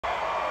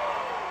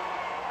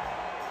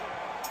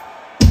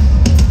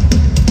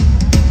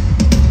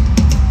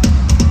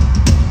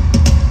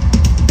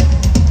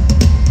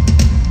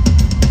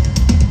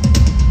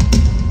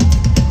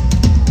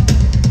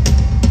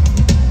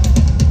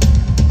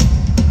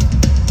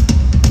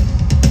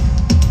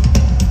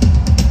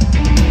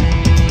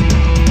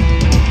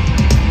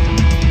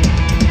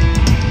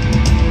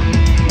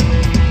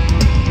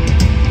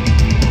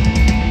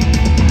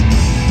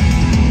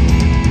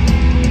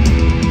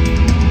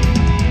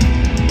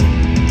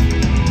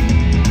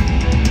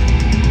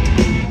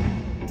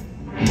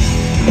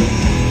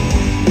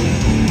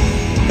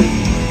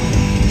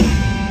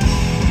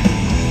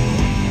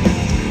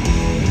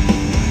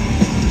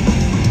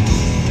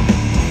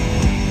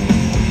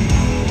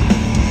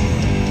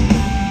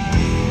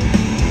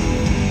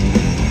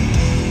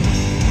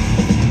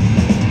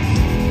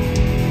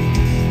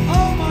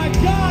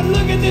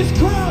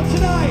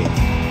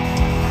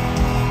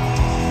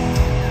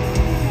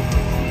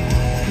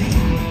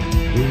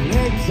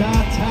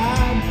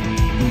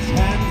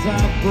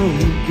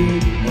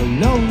broken,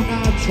 alone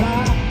I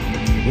try,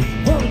 with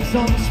words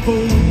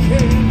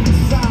unspoken,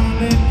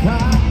 silent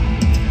cry.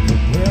 The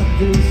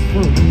breath is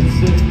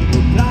frozen,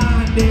 with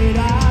blinded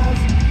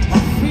eyes. I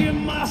feel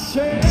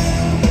myself,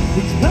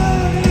 it's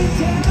burning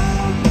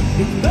down,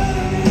 it's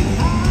burning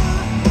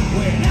high.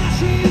 When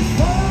ashes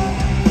fall,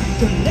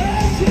 the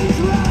legends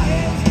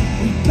rise.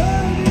 We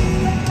burn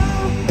it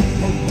out,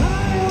 a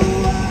mile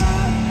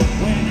wide.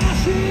 When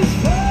ashes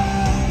fall,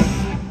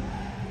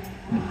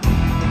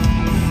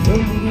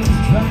 Someone's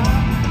dry,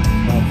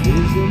 my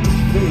vision's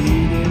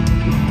fading,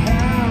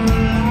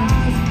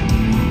 paralyzed,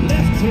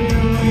 left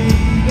here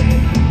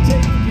waiting,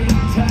 taking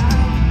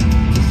time,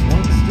 just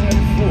one step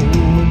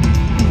forward,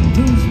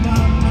 lose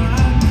my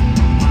mind,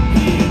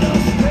 feel the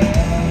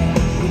spread,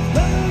 it's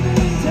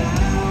burning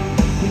down,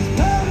 it's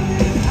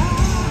burning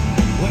high,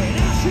 when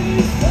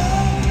ashes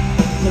fall,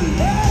 the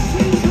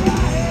legends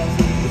rise,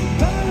 it's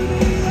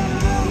burning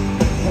out,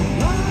 a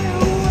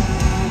mile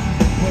wide,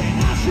 when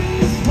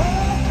ashes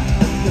fall,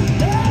 the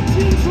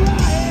legends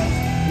rise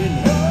in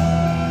the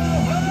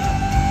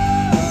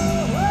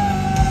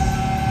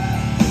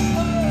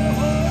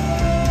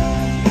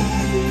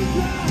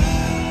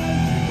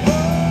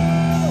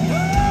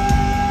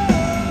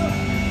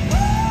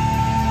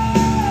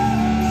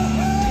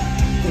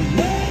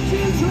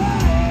legends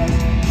rise.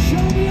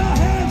 Show me your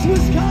hands,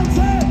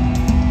 Wisconsin.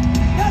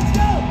 Let's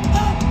go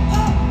up,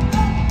 up,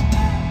 up.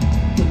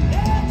 The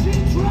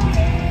legends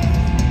rise.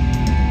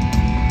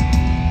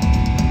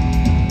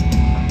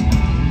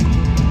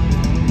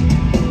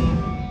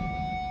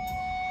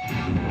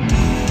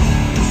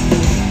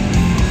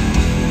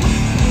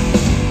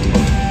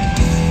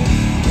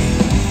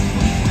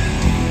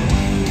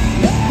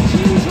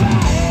 Legends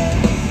rise.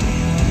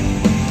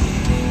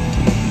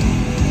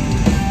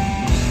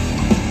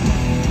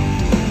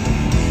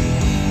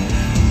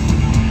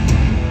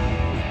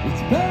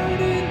 It's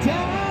burning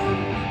down,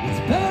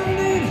 it's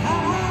burning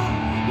high.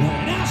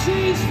 When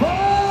ashes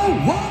fall,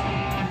 what?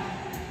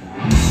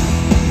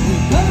 We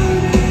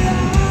burn it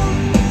out,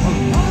 a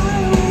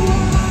mile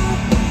wide.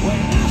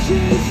 When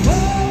ashes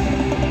fall,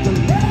 the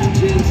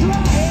legends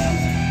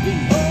rise. In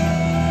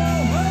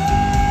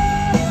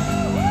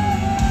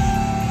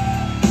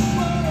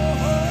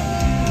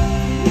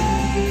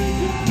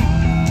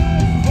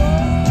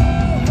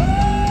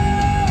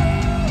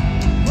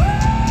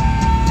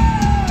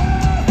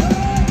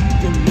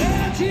the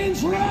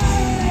legends rise.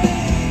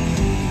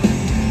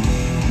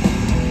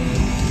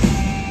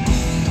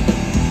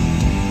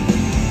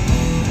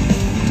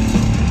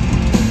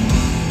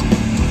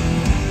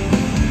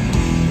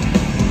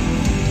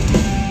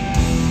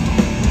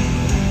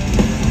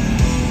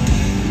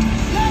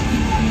 Let's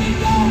fucking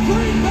go,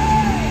 Green Bay!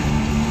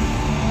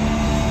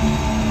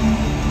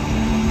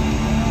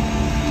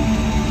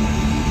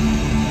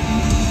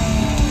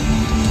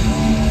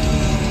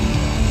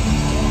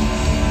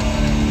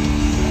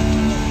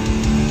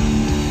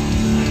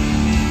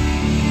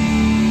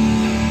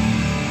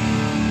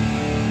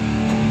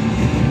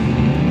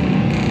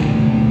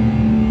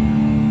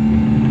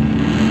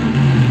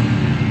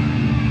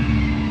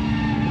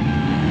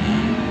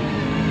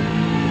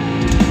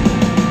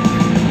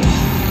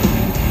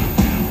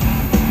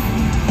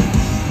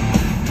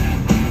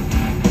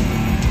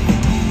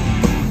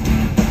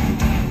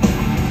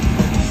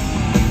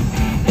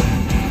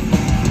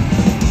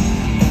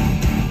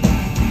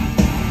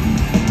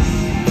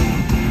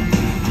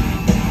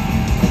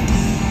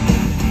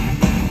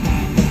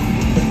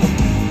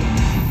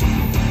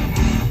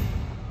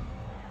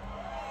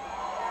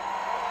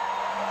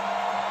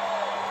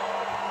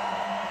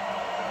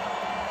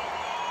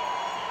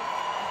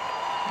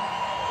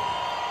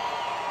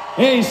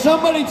 Hey,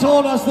 somebody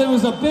told us there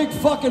was a big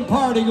fucking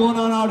party going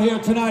on out here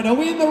tonight. Are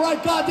we in the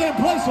right goddamn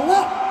place or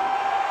what?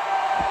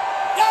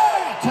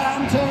 Yeah!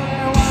 Time to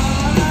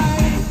rewind.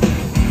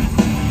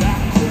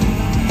 Back to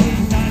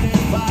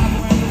 1995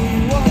 when we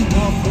were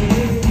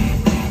nothing.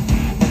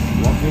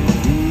 Walking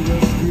through the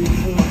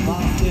streets of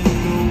Boston,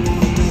 no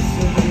one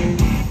listening.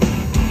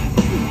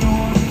 No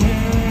one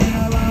caring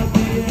about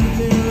the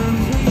empty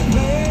rooms we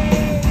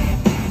played.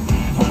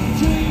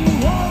 Until you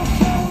all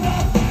showed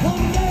up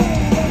one day.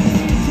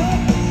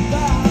 Took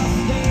the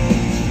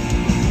stage,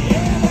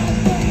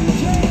 everything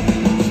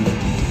changed.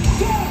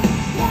 Turn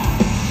that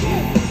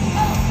shit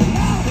up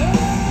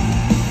louder.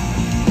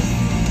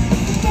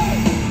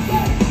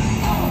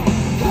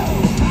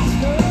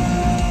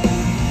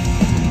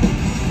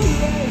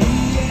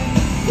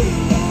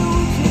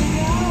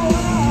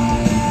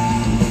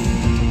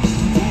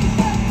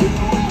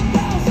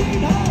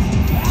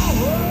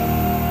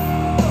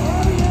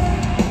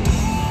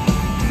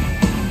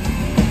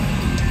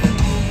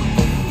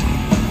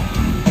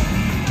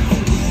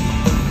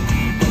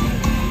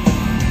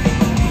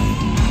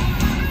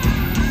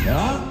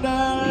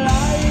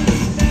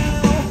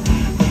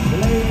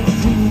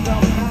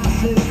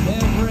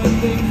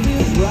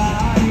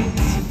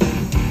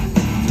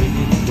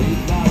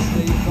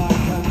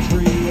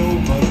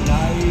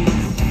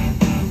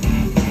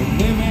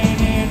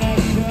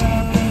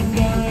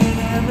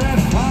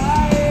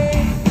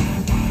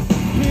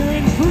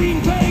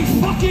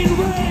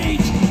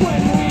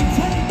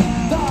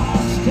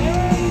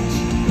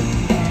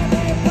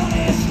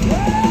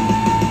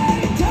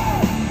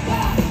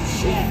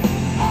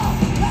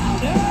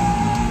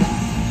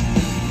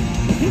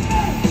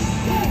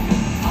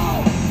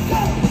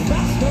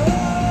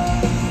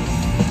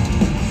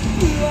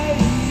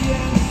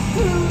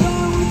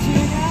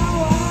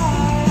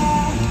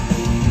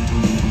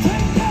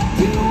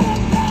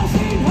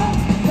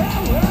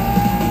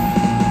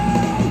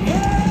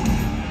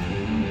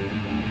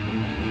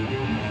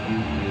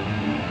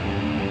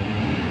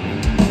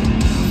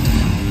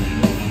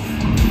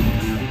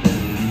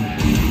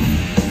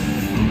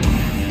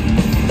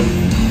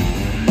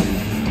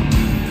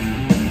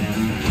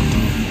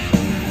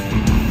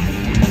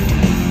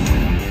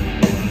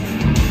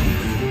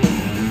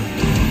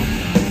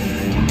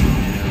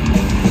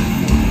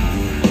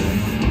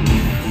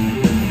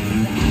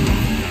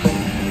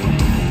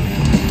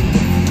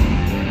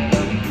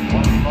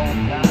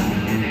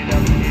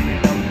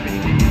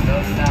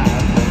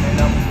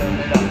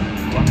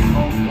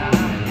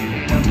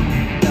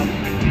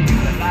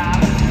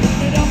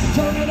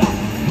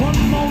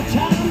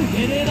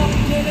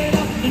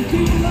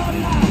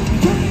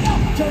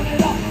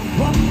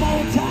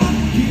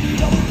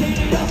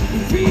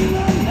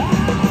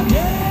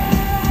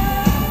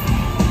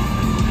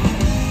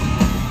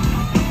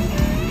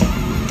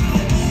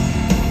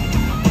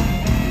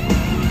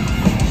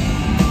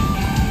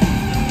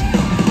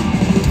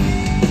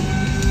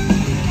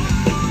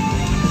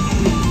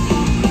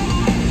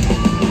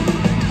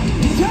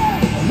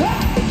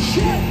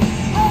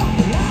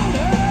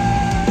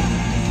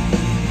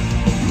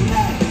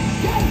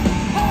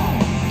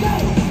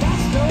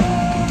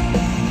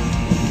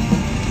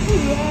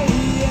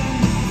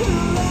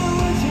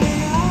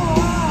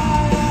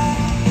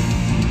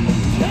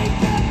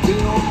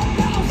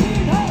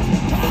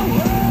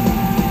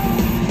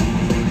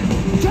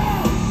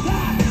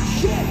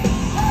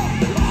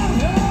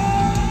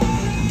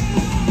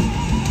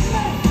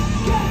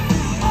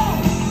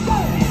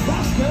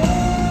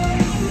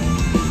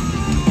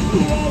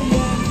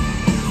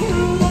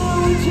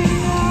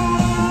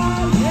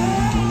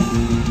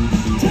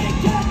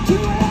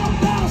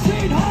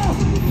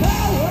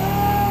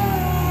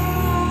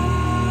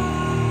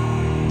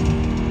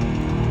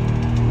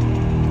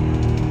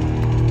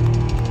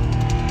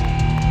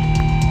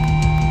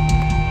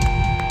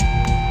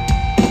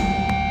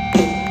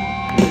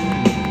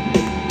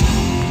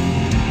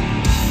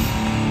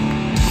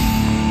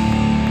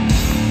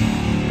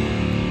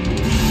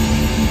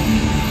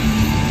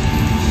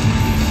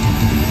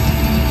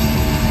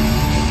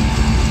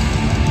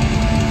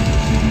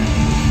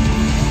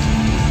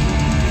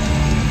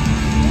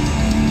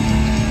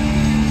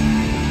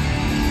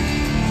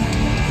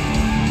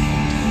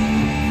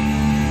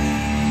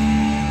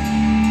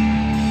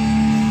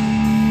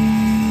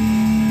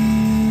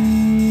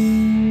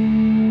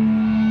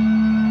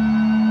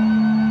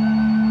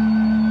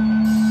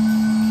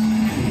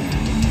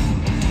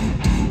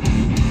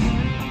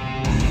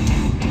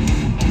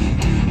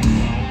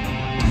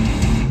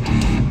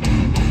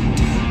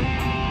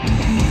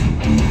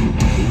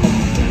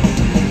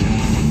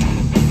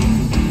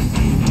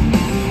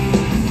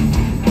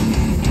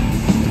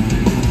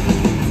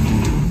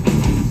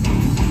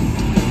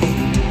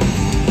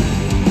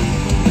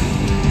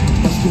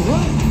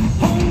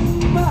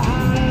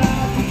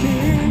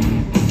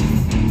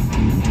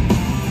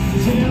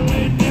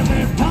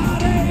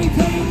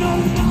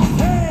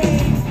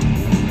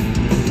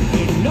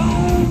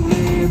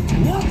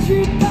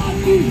 you thought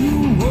you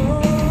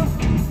were.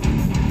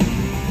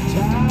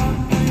 Time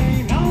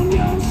ain't on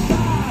your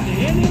side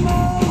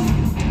anymore.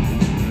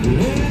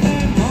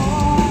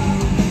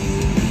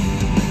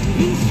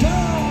 You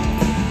sure?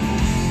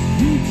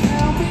 You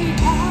tell me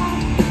I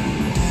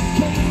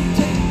can't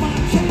take my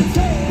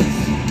chances,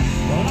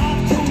 but I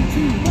told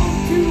you one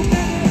too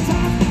many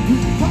times. You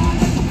cry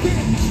like a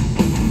bitch.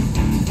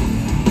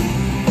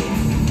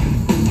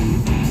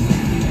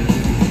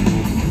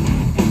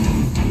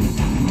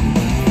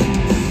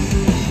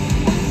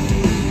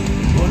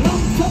 Well,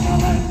 I'm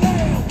telling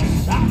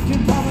nails, I can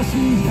promise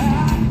you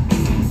that.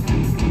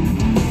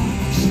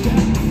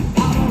 Step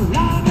out of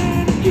line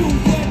and you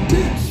get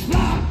bitch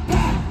like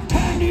that,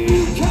 and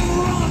you can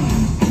run.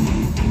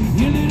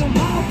 You little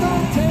mouth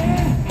of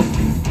tear,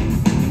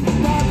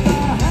 but the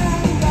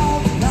hand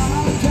of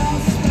God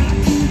just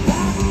smacked you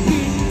back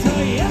into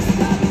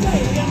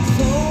yesterday. And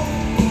so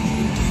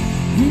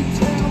you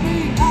tell me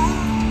I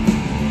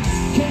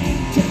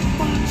can't take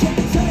my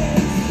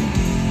chances.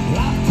 Well,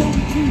 I've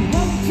told you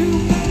one too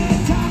many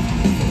times.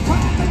 You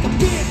cry like a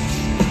bitch,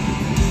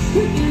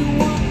 and you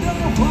wonder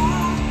why.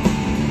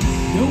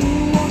 No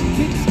one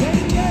can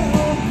stand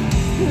there,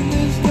 and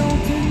there's no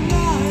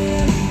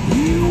denying.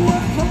 You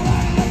were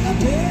crying like a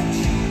bitch.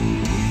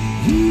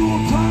 You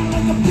were crying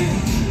like a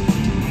bitch.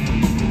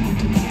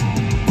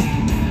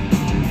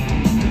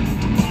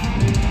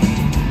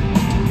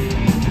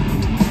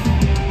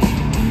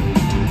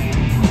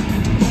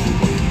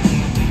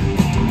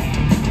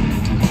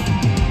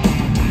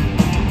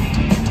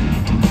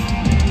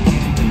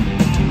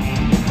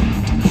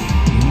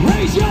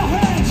 Raise your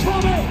hands for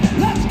me.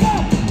 Let's go.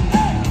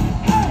 Hey,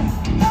 hey,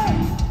 hey,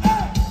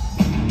 hey.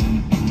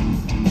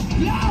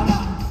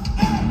 Louder.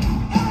 Hey,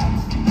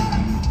 hey, hey,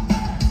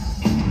 hey.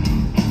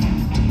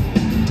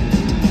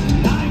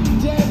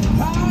 90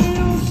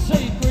 pounds,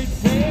 sacred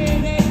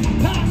fading.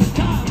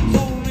 Pastime's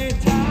only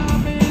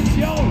time is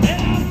your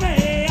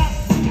enemy.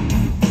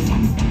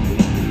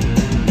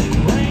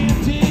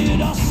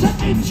 Granted a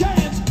second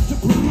chance to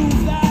prove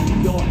that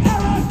your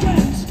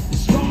arrogance is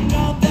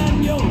stronger than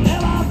you'll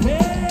ever be.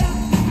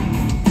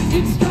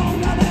 It's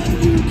stronger than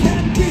you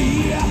can be.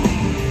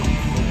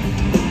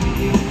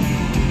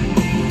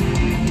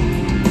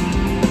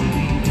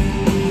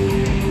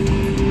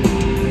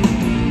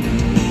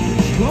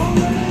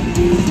 Stronger than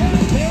you can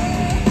be.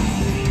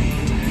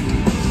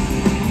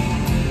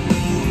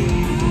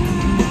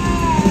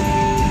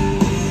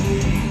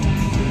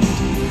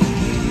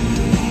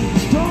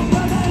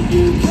 Stronger than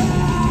you can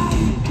be.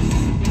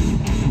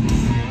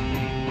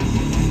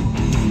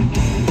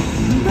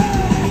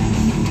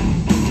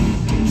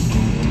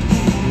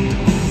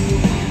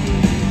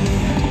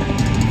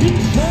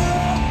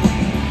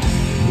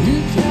 You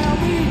tell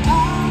me I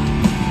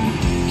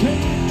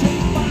can't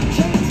take my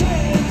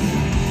chances.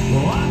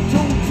 Well, I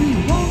told you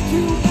one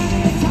too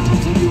many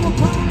times, and you were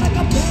crying like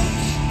a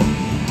bitch.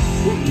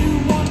 When you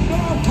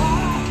wonder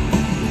why,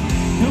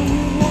 no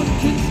one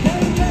can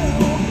stay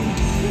there,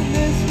 and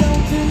there's no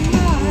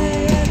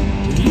denying.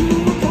 You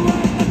were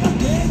crying like a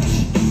bitch.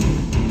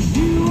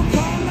 You were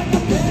crying like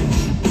a bitch.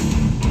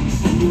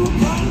 And you were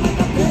crying like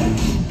a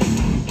bitch.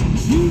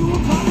 You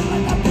were crying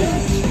like a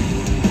bitch.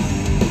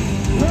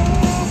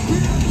 Oh,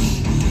 bitch.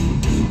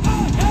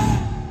 Oh, yeah.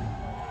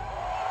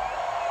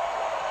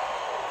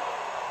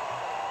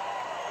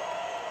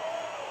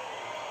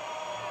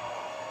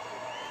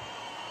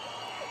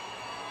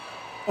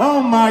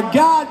 Oh my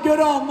God, good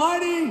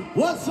almighty.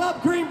 What's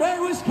up, Green Bay,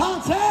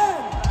 Wisconsin?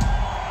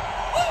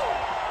 Woo!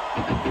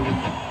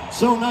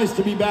 So nice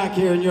to be back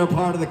here in your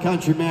part of the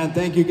country, man.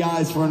 Thank you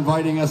guys for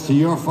inviting us to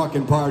your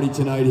fucking party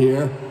tonight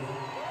here.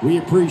 We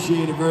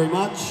appreciate it very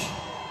much.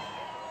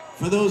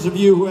 For those of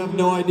you who have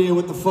no idea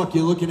what the fuck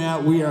you're looking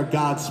at, we are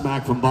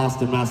Godsmack from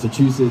Boston,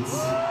 Massachusetts.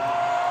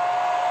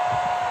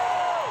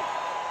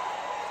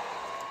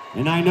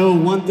 And I know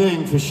one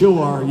thing for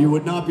sure, you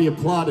would not be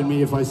applauding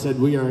me if I said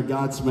we are a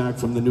Godsmack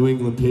from the New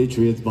England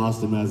Patriots,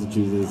 Boston,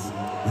 Massachusetts.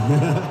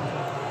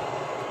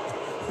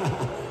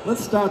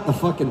 Let's start the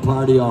fucking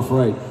party off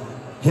right.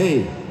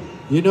 Hey,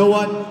 you know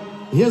what?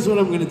 Here's what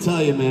I'm gonna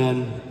tell you,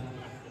 man.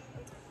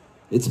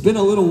 It's been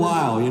a little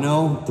while, you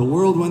know? The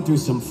world went through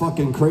some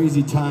fucking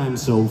crazy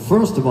times, so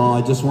first of all,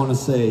 I just want to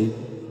say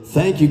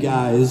thank you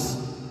guys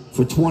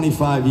for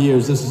 25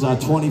 years. This is our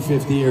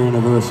 25th year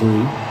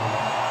anniversary.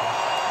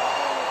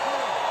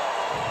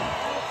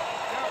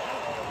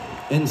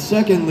 And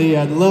secondly,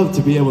 I'd love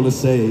to be able to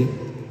say,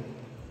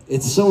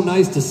 it's so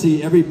nice to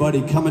see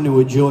everybody coming to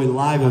enjoy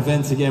live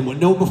events again with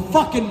no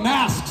fucking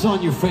masks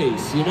on your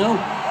face, you know?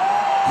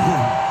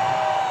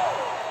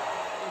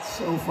 It's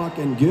so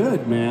fucking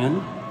good,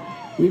 man.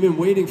 We've been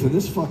waiting for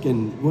this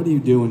fucking, what are you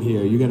doing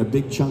here? You got a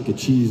big chunk of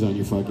cheese on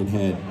your fucking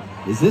head.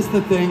 Is this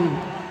the thing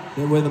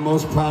that we're the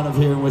most proud of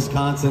here in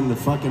Wisconsin? The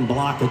fucking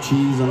block of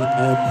cheese on the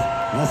head?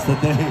 That's the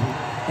thing.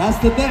 That's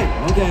the thing.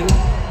 Okay,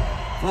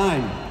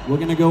 fine. We're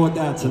gonna go with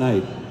that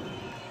tonight.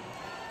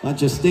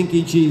 Bunch of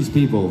stinky cheese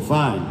people.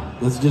 Fine.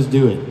 Let's just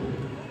do it.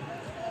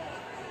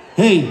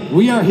 Hey,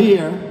 we are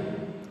here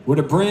with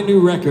a brand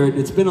new record.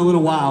 It's been a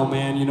little while,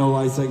 man. You know,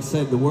 as I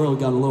said, the world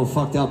got a little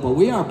fucked up, but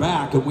we are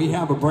back, and we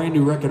have a brand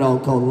new record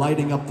out called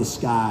Lighting Up the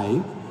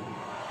Sky.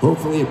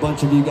 Hopefully a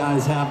bunch of you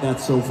guys have that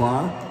so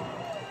far.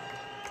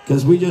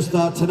 Because we just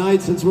thought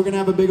tonight, since we're going to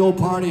have a big old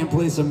party and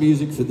play some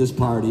music for this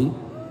party,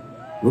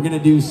 we're going to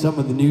do some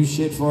of the new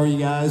shit for you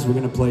guys. We're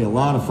going to play a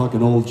lot of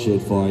fucking old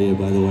shit for you,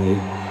 by the way.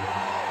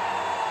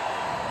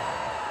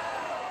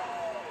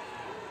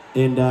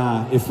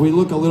 And if we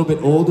look a little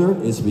bit older,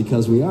 it's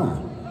because we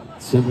are.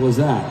 Simple as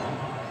that.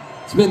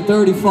 It's been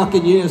 30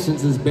 fucking years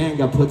since this band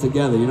got put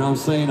together, you know what I'm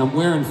saying? I'm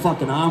wearing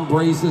fucking arm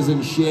braces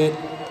and shit.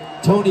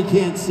 Tony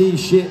can't see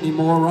shit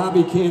anymore.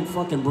 Robbie can't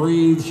fucking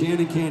breathe.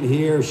 Shannon can't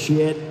hear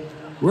shit.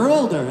 We're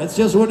older. That's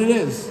just what it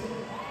is.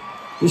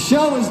 The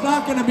show is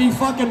not going to be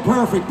fucking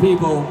perfect,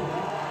 people.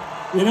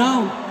 You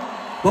know?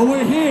 But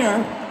we're here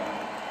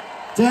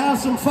to have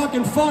some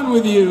fucking fun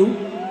with you.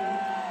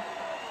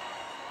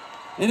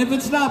 And if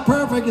it's not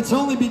perfect, it's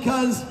only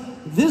because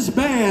this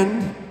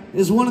band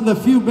is one of the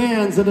few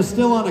bands that are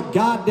still on a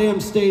goddamn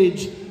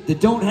stage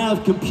that don't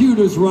have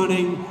computers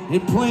running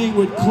and playing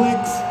with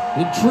clicks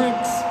and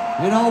tricks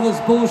and all this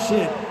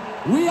bullshit.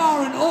 We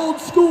are an old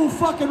school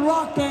fucking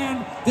rock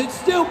band that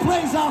still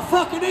plays our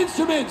fucking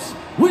instruments.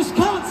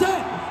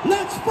 Wisconsin,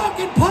 let's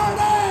fucking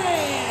party!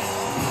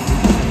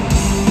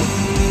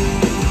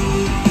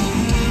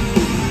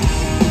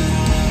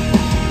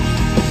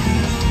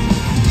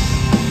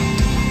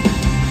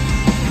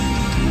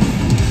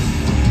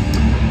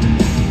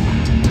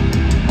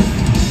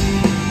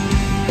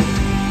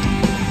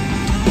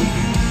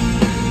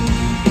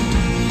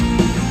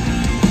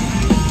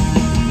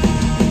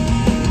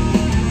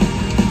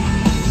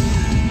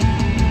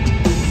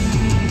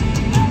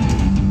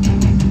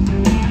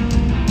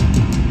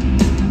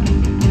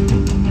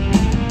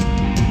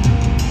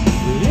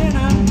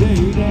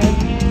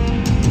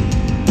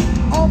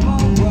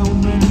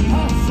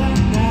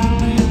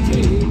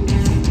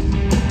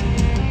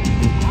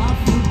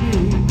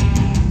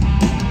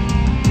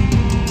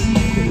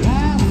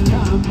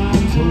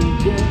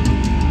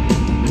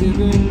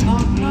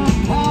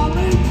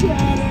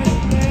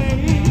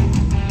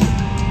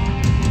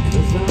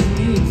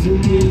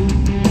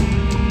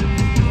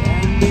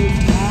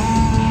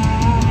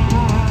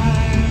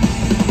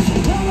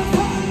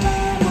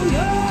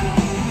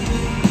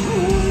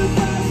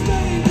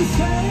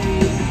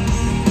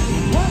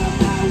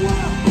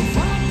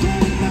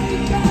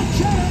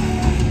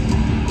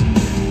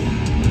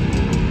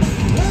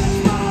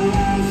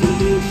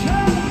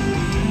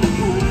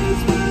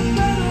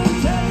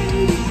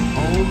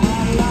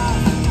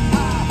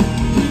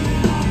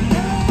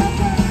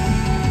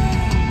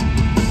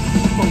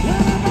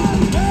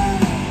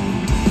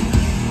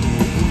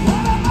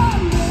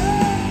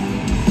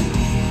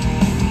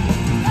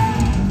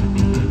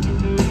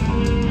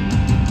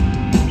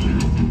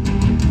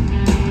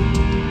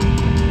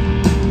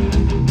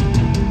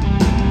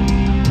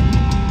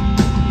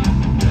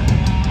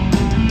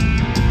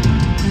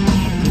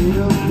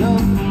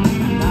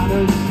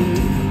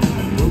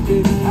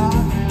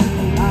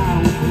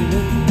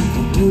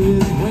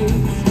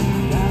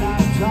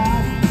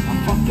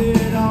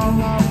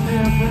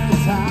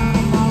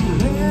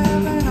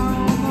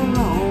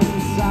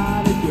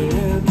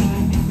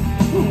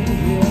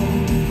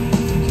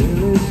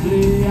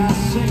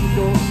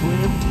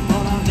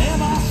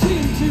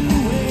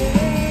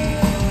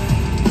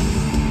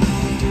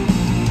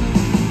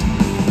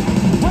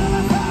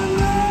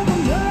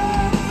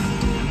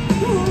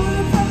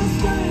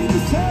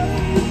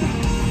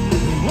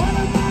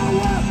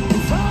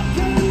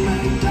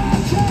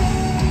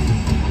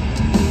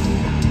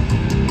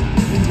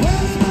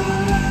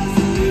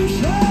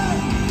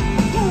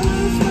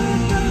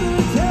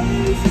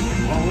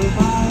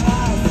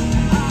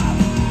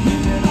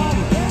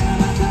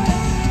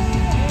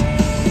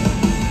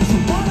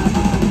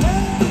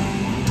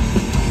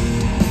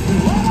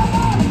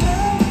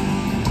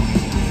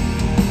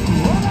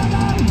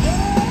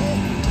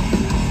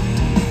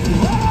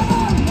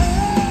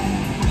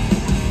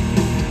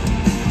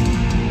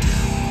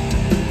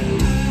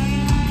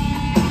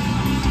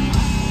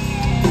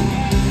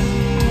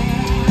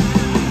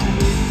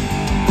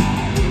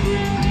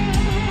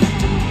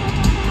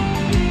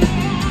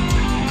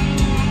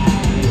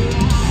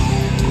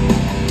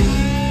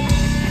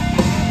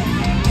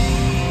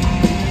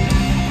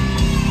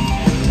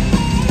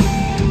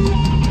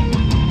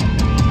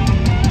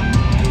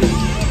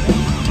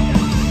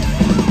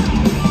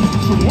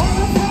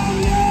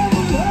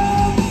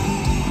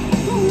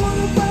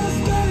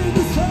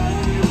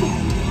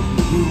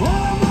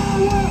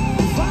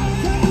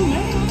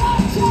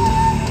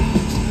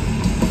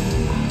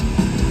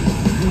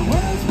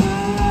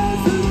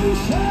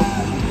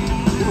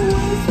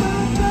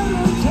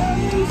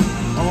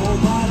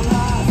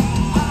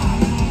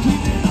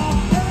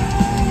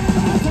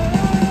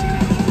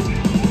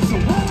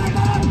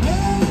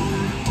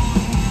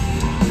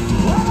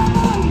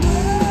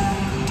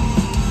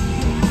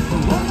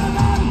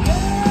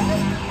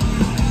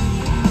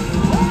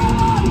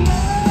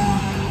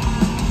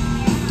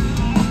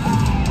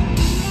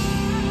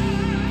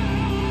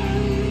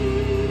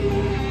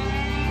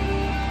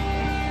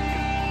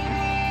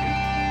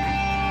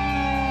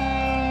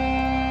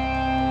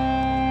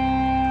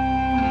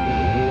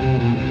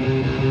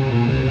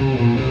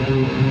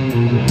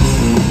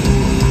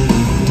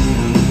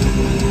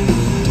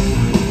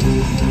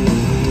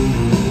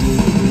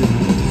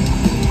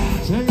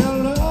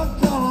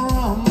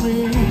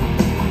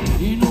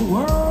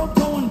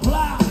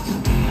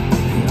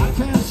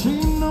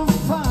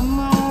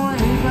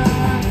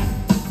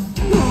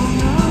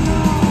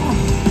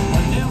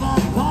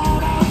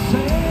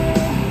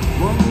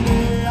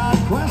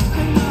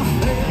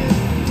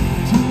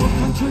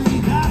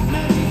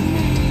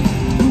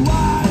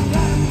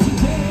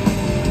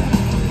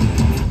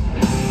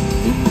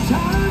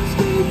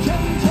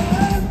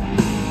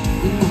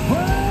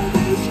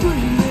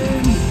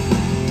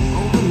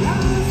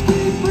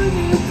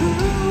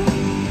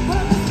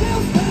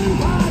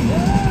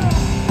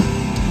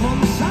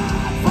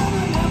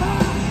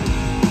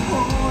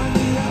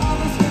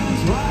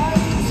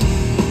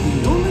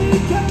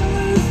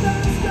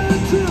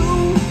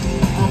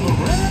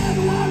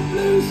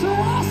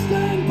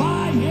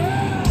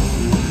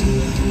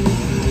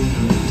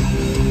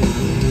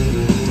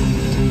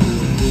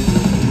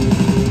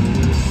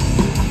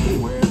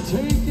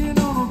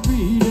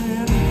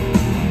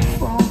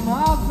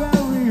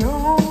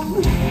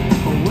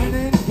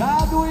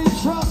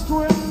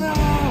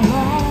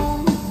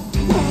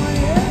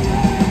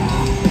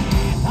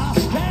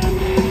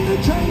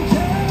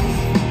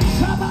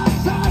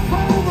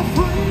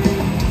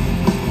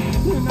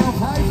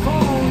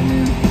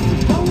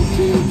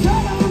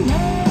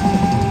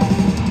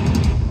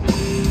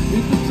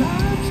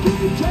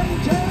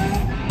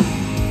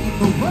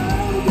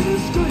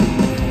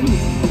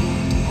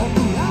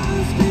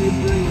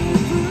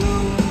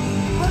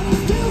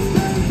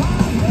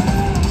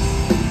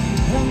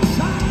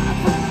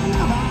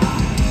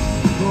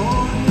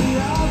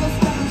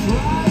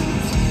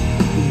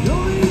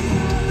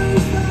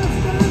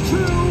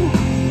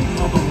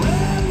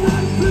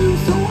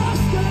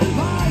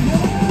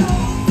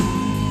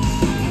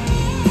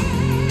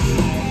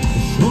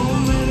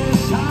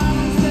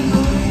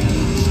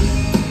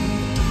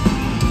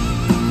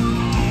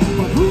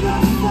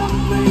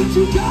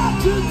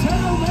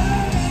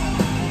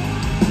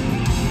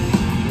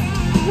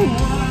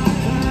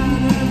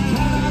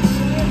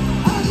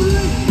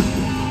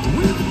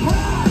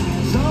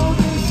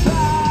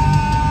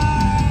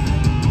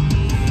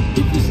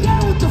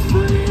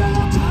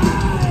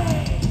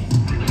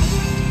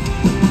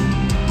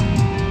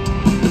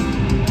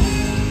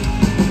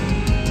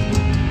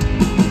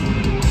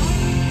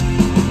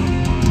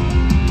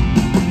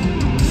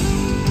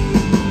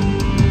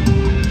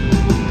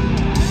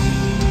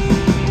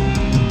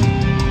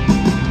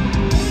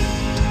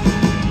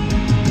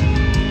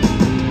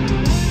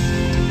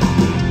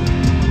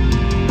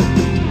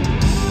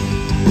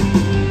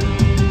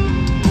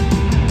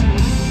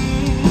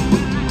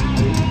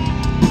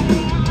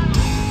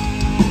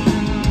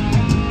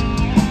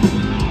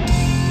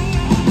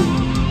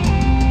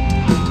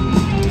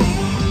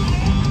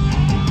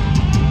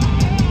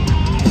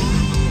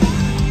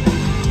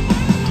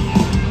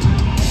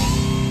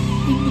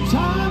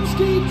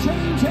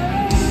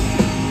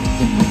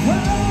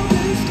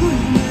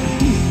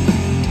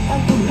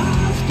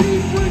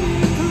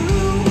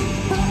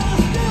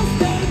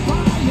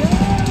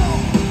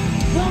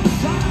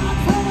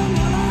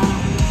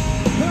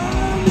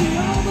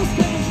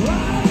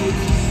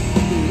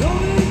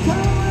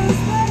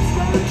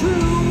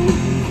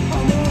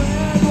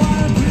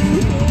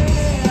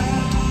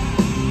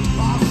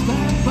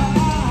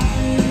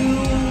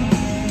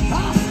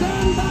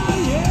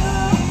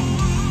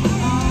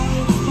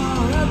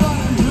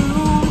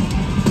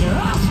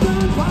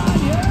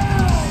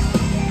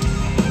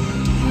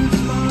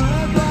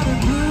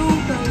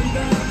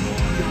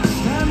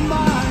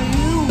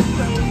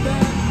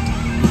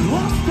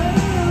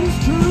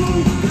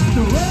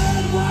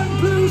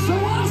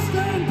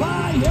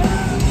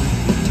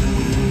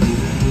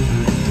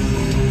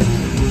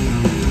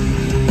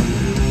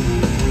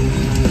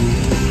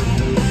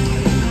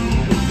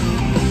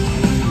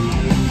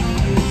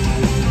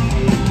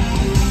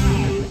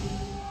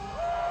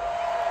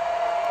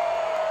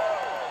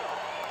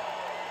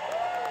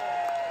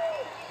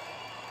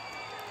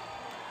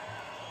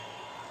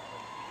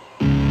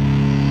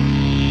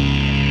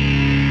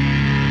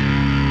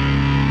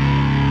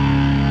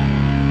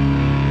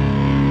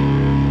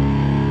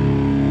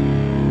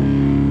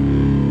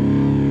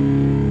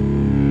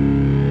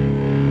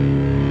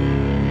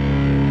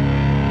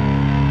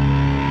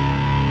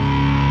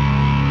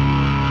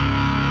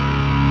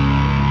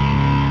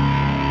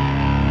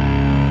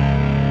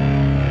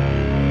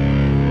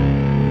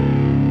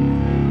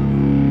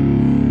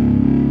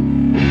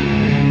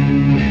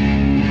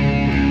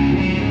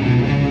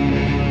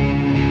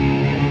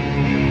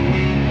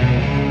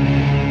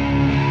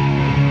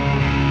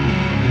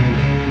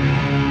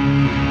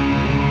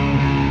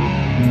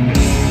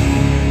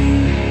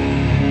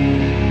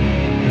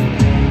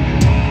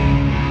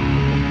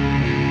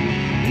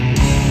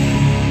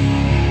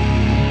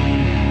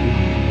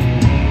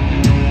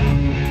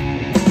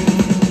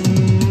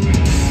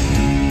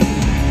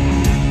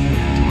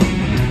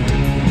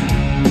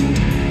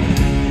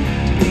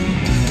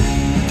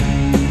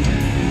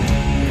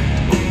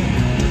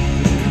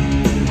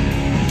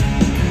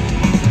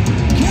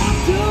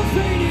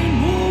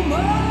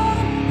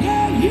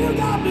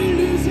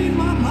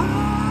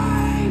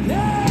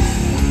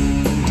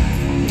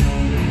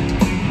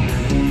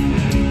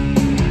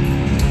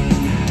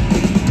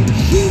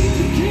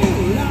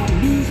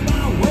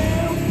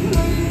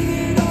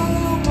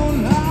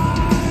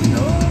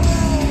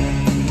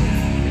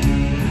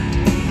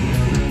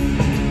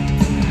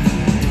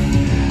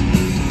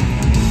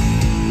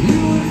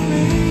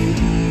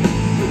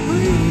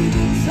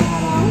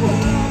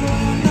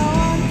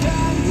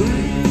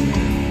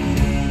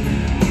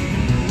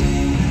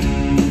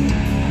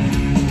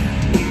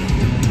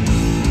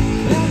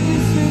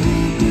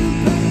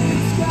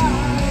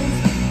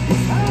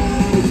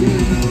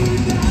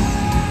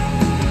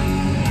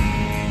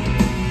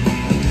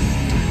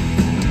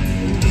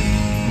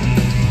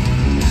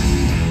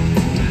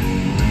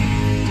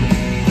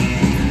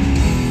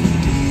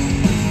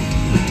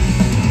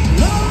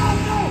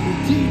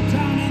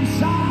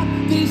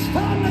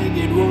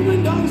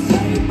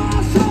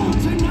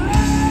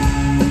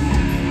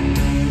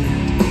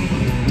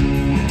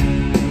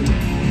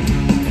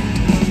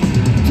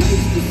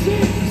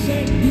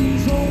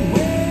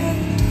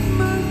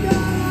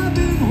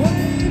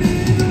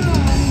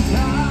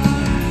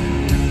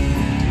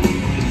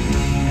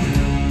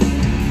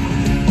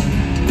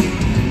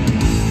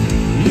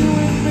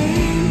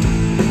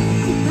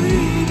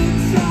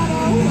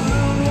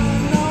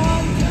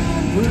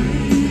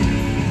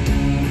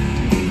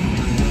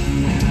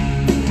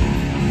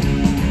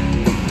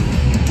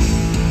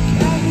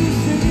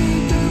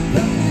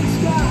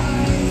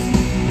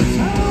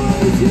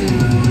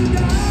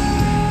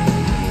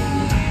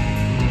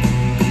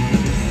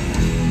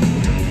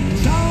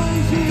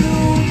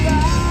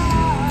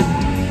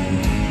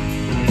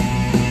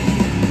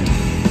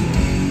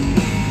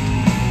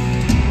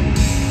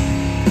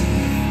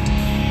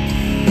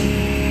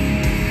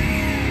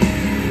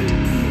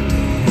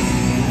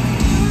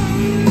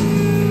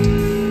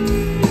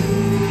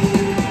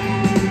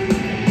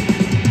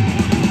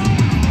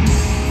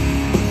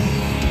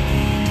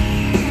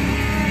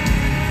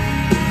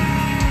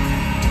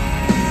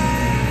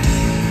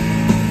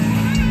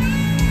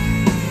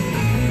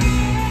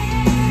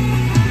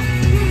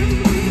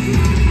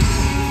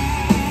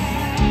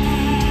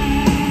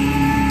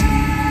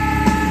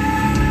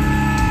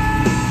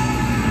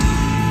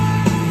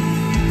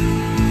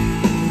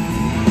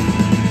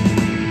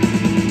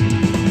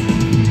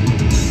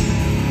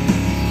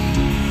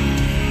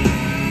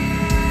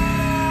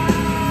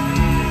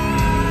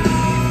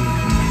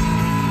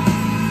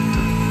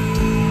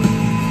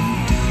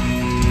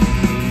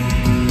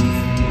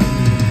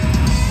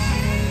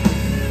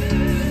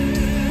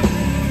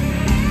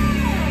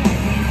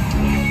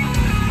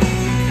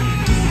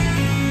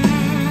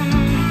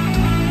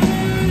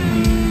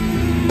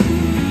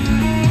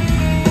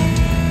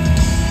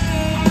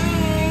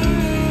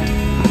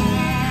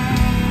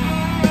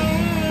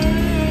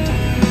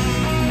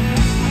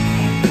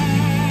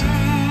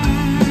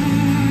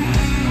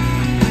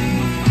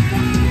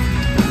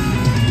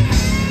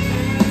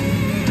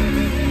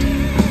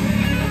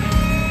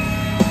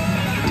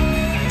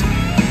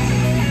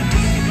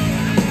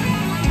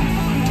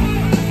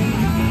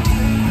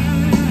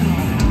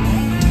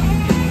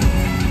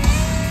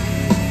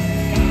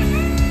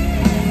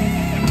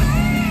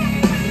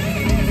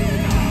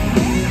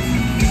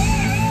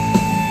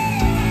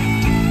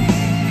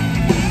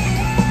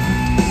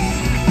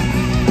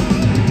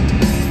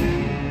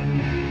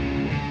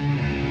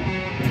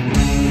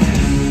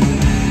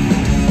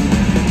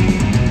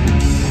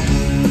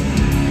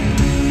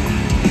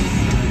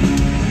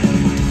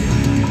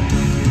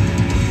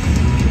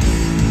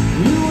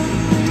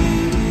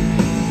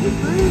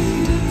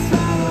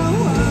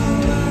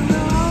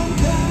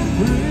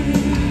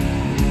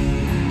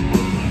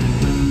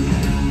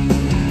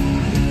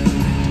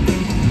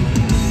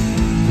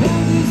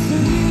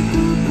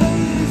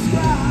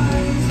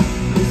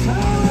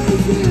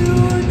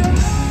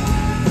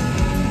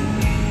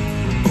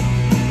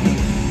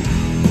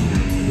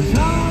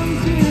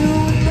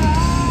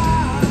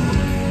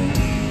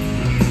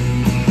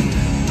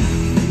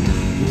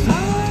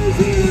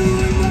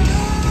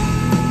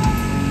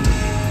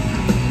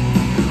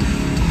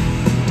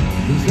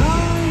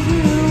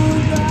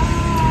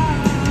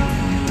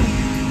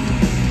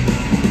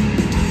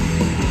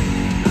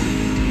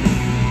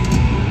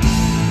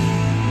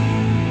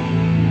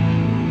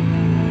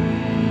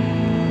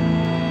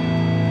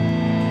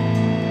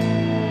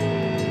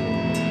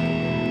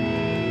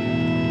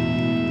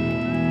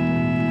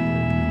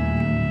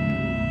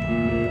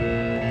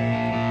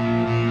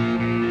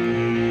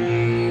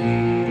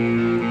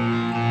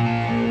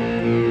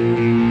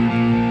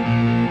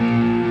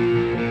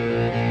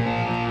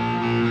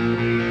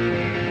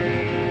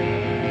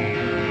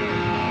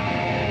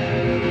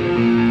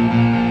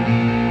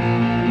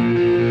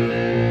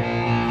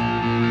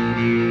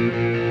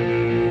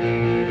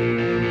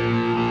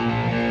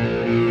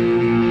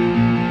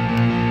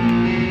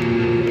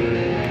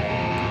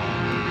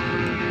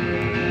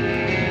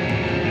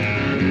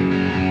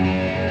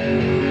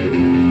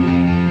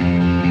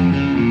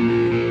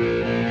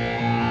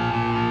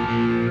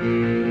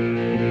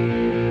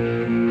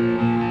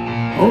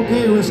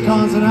 Okay,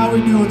 Wisconsin, how we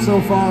doing so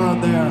far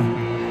out there?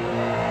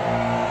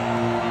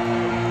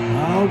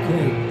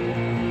 Okay.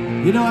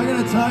 You know, I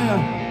gotta tell you,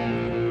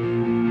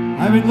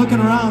 I've been looking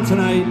around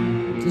tonight,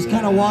 just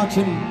kind of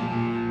watching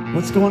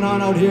what's going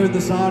on out here in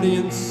this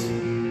audience.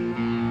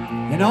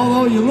 And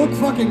although you look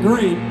fucking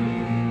great,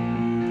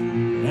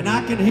 and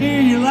I can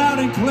hear you loud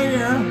and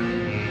clear,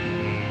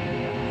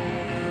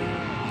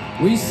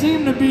 we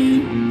seem to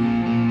be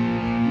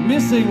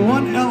missing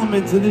one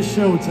element to this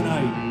show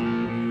tonight.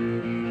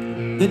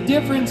 The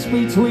difference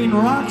between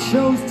rock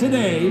shows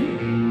today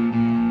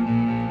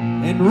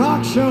and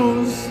rock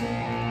shows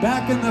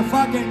back in the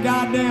fucking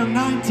goddamn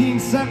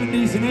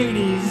 1970s and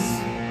 80s,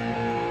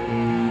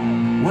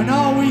 when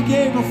all we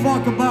gave a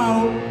fuck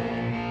about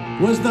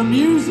was the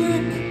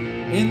music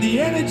and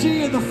the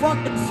energy of the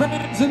fucking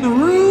fans in the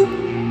room.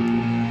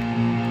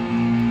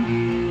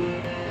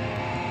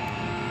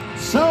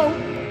 So,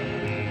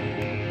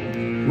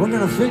 we're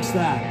gonna fix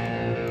that.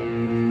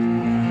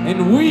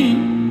 And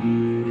we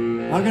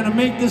are gonna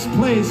make this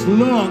place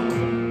look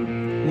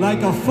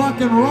like a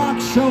fucking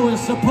rock show is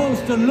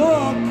supposed to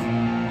look,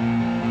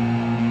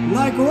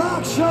 like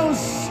rock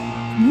shows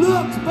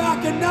looked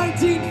back in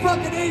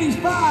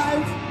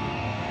 1985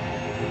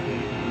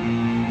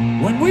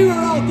 when we were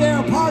out there,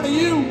 a part of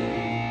you,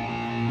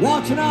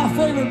 watching our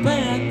favorite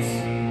bands.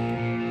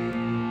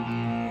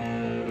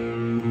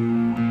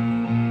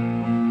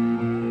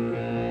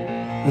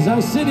 As I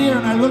sit here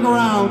and I look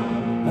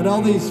around at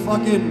all these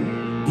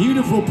fucking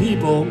beautiful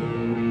people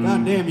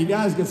God damn, you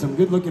guys got some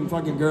good-looking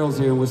fucking girls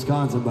here in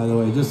Wisconsin, by the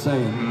way, just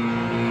saying.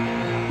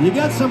 You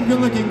got some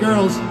good-looking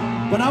girls,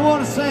 but I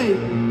want to say,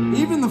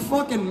 even the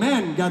fucking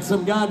men got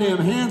some goddamn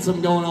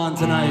handsome going on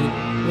tonight,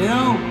 you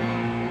know?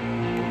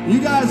 You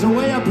guys are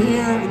way up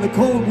here in the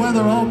cold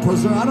weather, all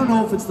preserved. I don't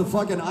know if it's the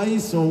fucking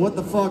ice or what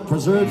the fuck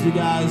preserves you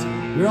guys.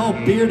 You're all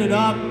bearded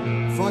up,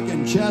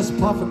 fucking chest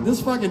puffing.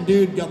 This fucking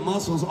dude got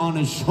muscles on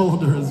his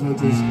shoulders,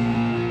 which is,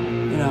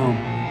 you know,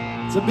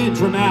 it's a bit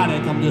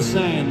dramatic, I'm just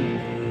saying.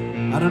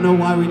 I don't know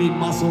why we need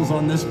muscles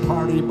on this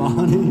party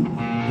body.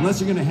 Unless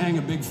you're gonna hang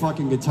a big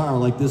fucking guitar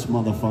like this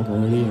motherfucker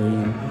right here, you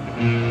know.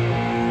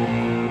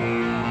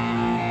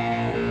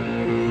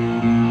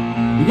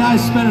 You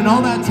guys spending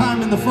all that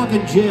time in the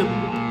fucking gym,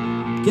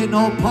 getting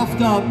all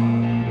puffed up,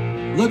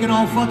 looking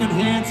all fucking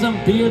handsome,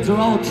 beards are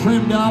all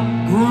trimmed up,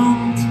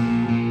 groomed.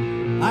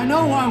 I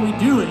know why we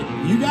do it.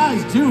 You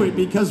guys do it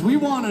because we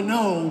want to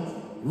know,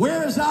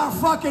 where's our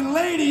fucking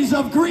ladies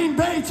of Green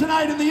Bay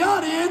tonight in the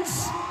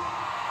audience?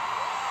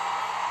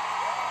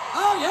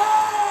 Oh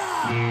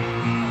yeah!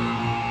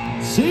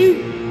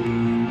 See?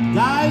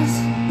 Guys,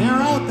 they're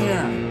out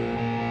there.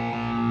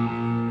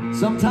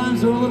 Sometimes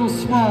they're a little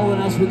smaller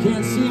than us, we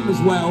can't see them as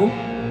well.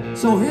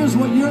 So here's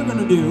what you're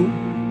gonna do.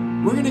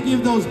 We're gonna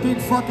give those big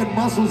fucking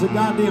muscles a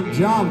goddamn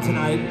job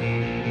tonight.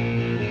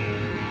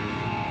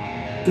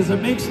 Because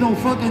it makes no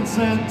fucking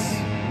sense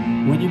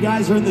when you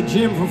guys are in the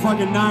gym for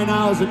fucking 9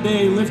 hours a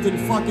day lifting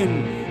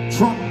fucking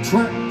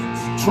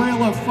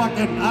trailer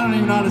fucking, I don't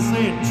even know how to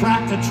say it,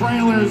 tractor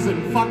trailers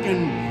and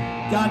fucking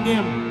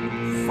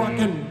goddamn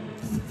fucking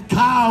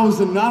cows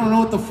and I don't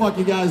know what the fuck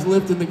you guys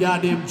lift in the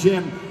goddamn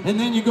gym. And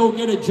then you go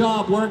get a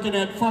job working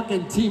at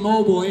fucking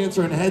T-Mobile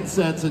answering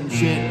headsets and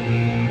shit.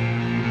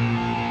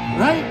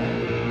 Right?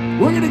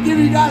 We're gonna give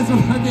you guys a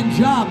fucking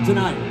job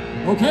tonight,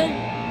 okay?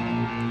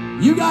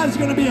 You guys are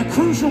gonna be a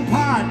crucial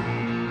part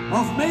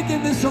of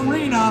making this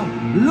arena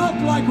look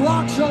like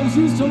rock shows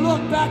used to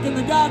look back in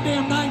the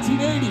goddamn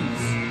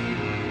 1980s.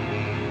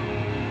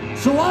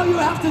 So all you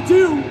have to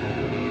do,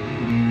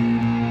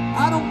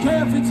 I don't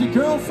care if it's your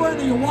girlfriend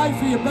or your wife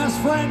or your best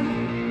friend.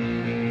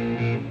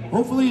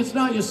 Hopefully it's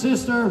not your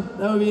sister,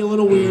 that would be a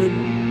little weird.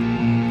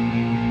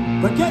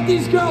 But get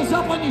these girls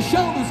up on your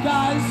shoulders,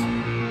 guys,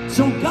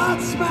 so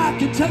Godsmack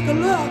can take a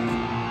look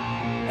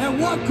at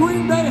what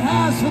Green Bay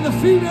has for the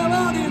female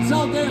audience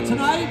out there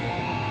tonight.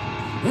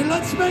 And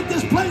let's make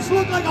this place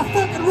look like a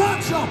fucking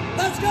rock show.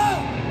 Let's go!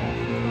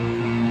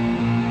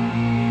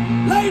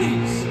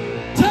 Ladies,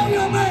 tell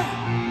your man,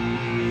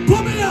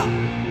 put me up!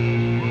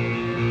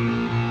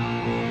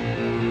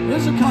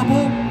 Here's a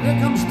couple, here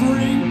comes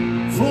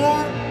 3,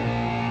 4.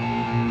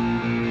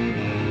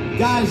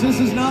 Guys, this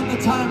is not the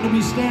time to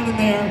be standing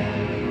there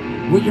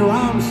with your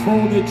arms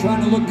folded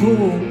trying to look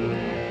cool.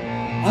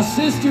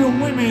 Assist your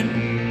women.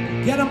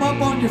 Get them up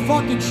on your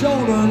fucking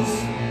shoulders.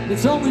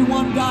 It's only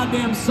one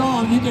goddamn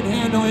song, you can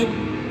handle it.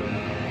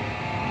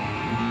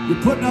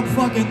 You're putting up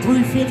fucking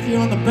 350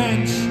 on the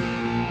bench.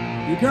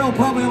 Your girl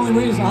probably only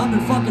weighs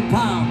 100 fucking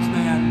pounds,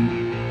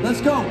 man.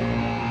 Let's go.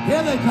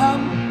 Here they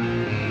come.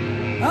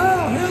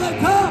 Oh, here they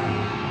come.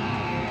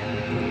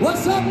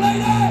 What's up,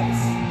 ladies?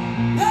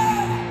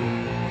 Yeah!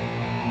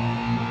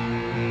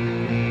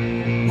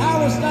 Now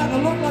we're starting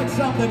to look like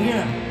something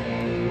here.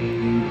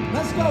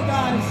 Let's go,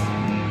 guys.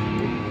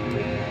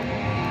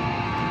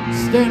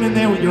 Standing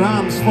there with your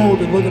arms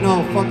folded, looking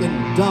all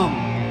fucking dumb.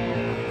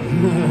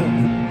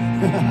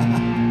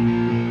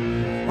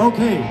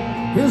 Okay,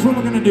 here's what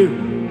we're gonna do.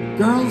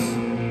 Girls,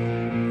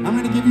 I'm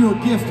gonna give you a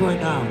gift right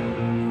now.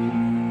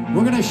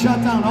 We're gonna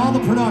shut down all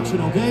the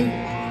production, okay?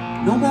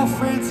 No more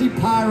fancy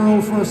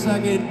pyro for a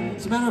second.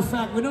 As a matter of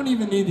fact, we don't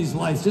even need these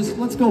lights. Just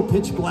let's go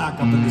pitch black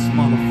up in this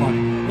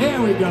motherfucker. Here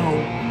we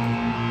go.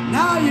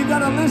 Now you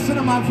gotta listen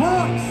to my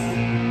voice.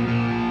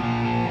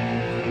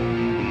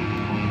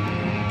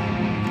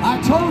 I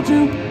told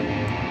you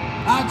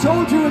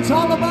it's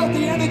all about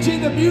the energy,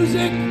 the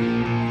music,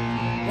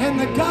 and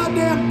the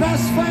goddamn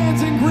best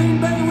fans in Green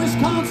Bay,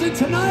 Wisconsin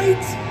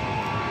tonight.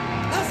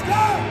 Let's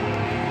go!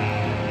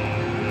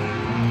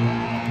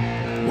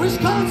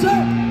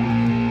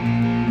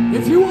 Wisconsin,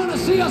 if you want to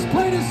see us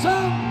play this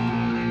song,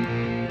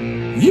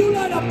 you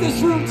light up this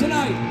room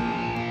tonight.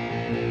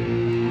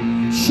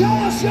 Show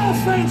us your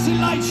fancy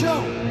light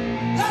show.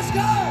 Let's go!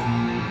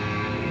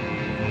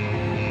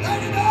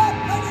 Light it up,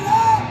 light it up!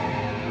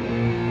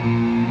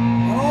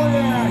 Oh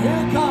yeah,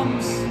 here it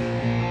comes.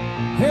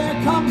 Here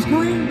comes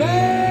Green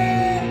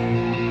Bay.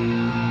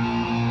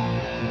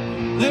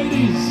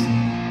 Ladies,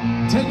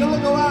 take a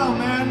look around,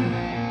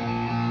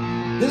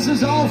 man. This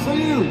is all for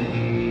you.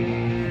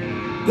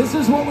 This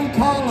is what we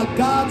call a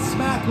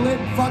Godsmack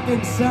lit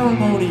fucking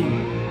ceremony.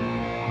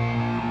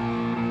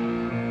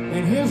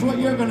 And here's what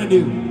you're gonna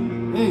do.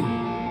 Hey,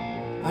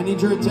 I need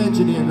your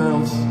attention here,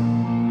 girls.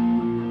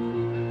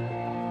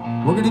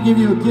 We're gonna give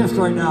you a gift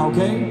right now,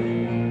 okay?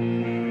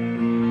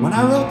 When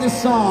I wrote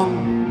this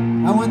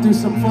song, I went through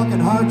some fucking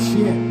hard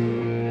shit.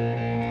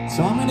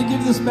 So I'm gonna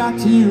give this back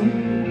to you.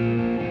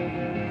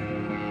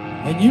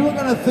 And you are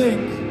gonna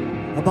think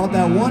about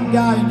that one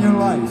guy in your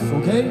life,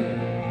 okay?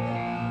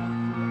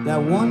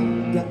 That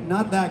one,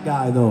 not that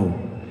guy though.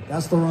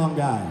 That's the wrong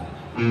guy.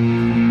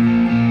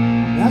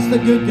 That's the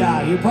good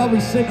guy. You're probably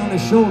sitting on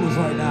his shoulders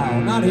right now.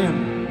 Not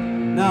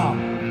him. No.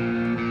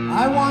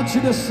 I want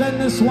you to send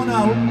this one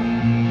out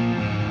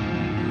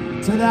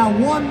to that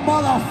one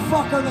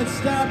motherfucker that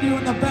stabbed you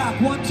in the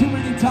back one too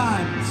many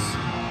times.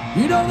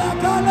 You know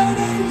that guy,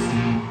 ladies?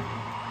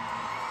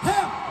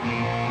 Him.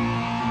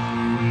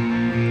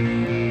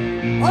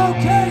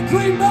 Okay,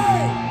 Green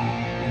Bay.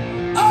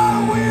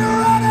 Are we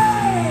ready?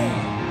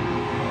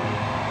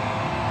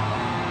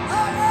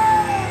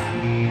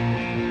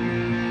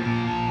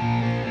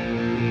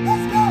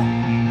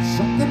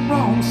 Something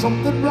wrong,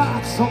 something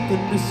right,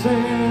 something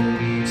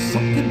missing.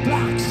 Something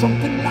black,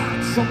 something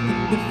light,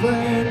 something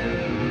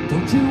different.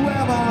 Don't you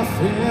ever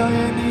feel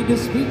you need to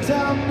speak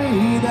to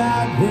me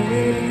that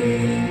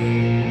way?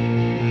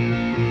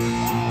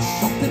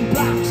 Something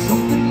black,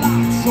 something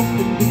light,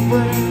 something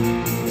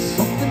different.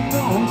 Something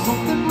wrong,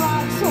 something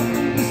right,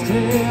 something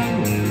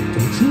missing.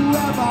 Don't you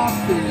ever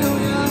feel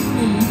you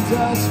need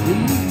to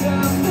speak to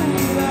me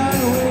that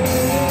way?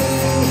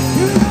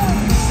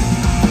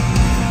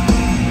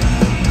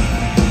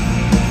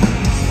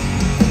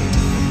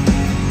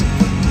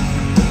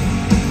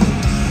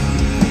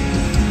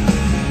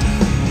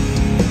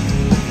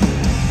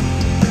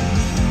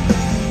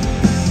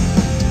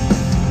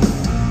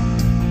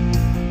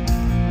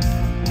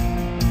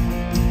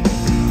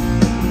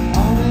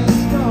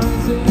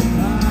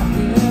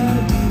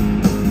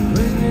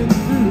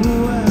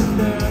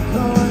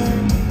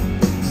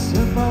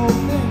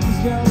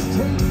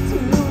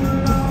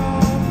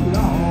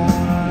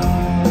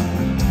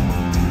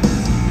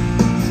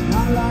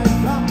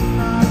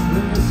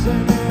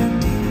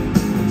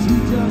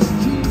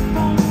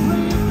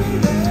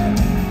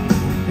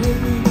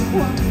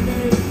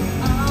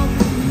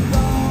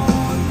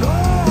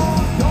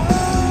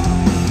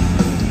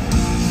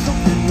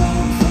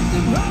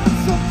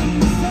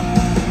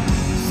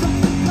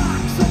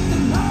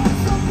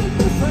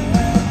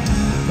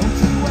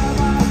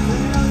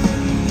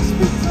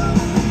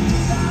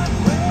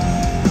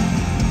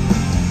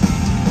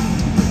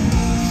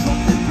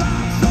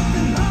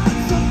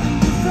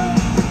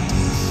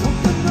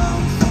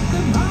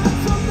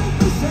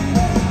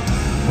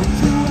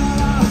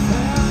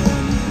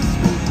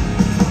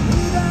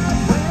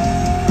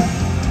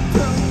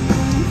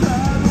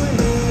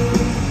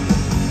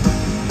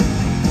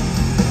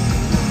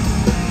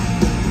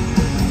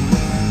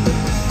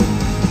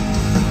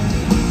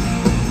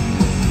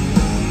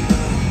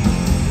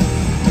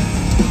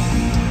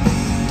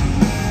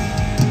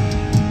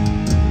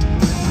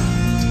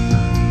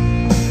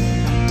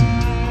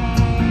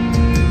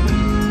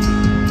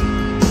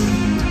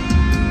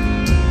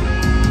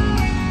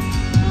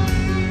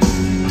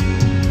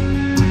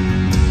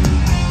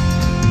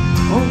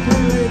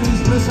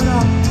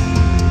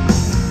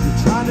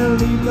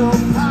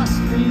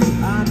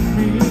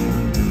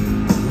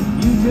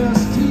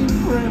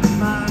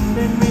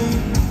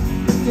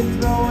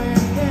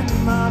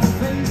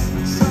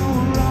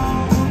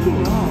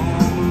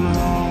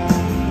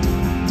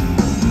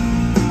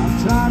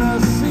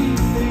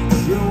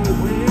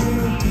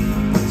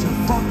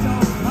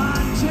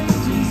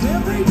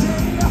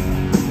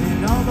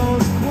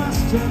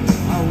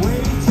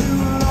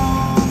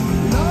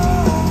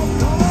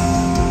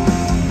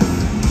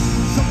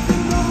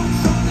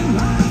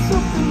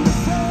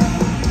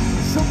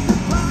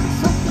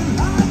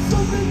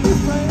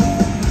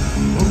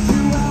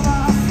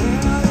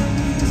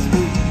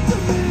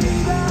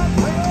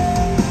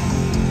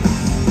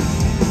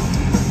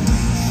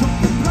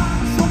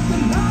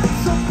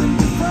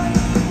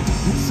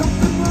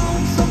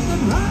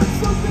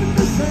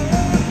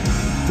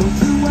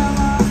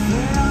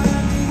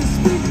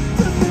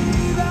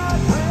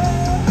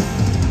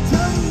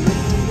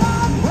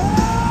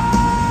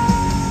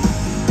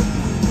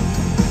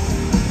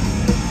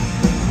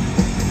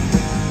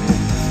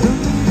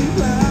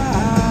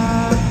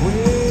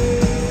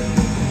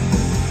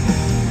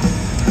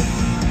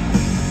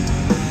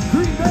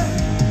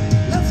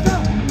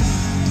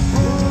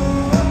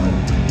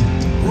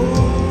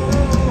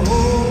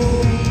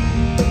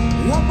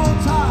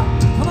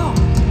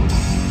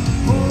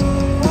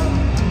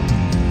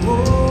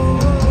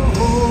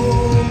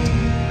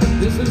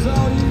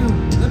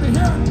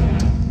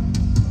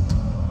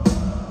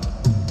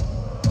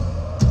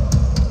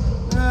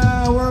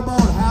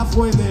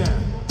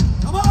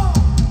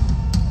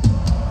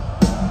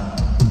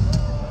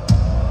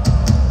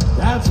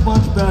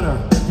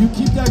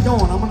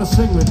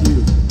 Sing with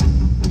you.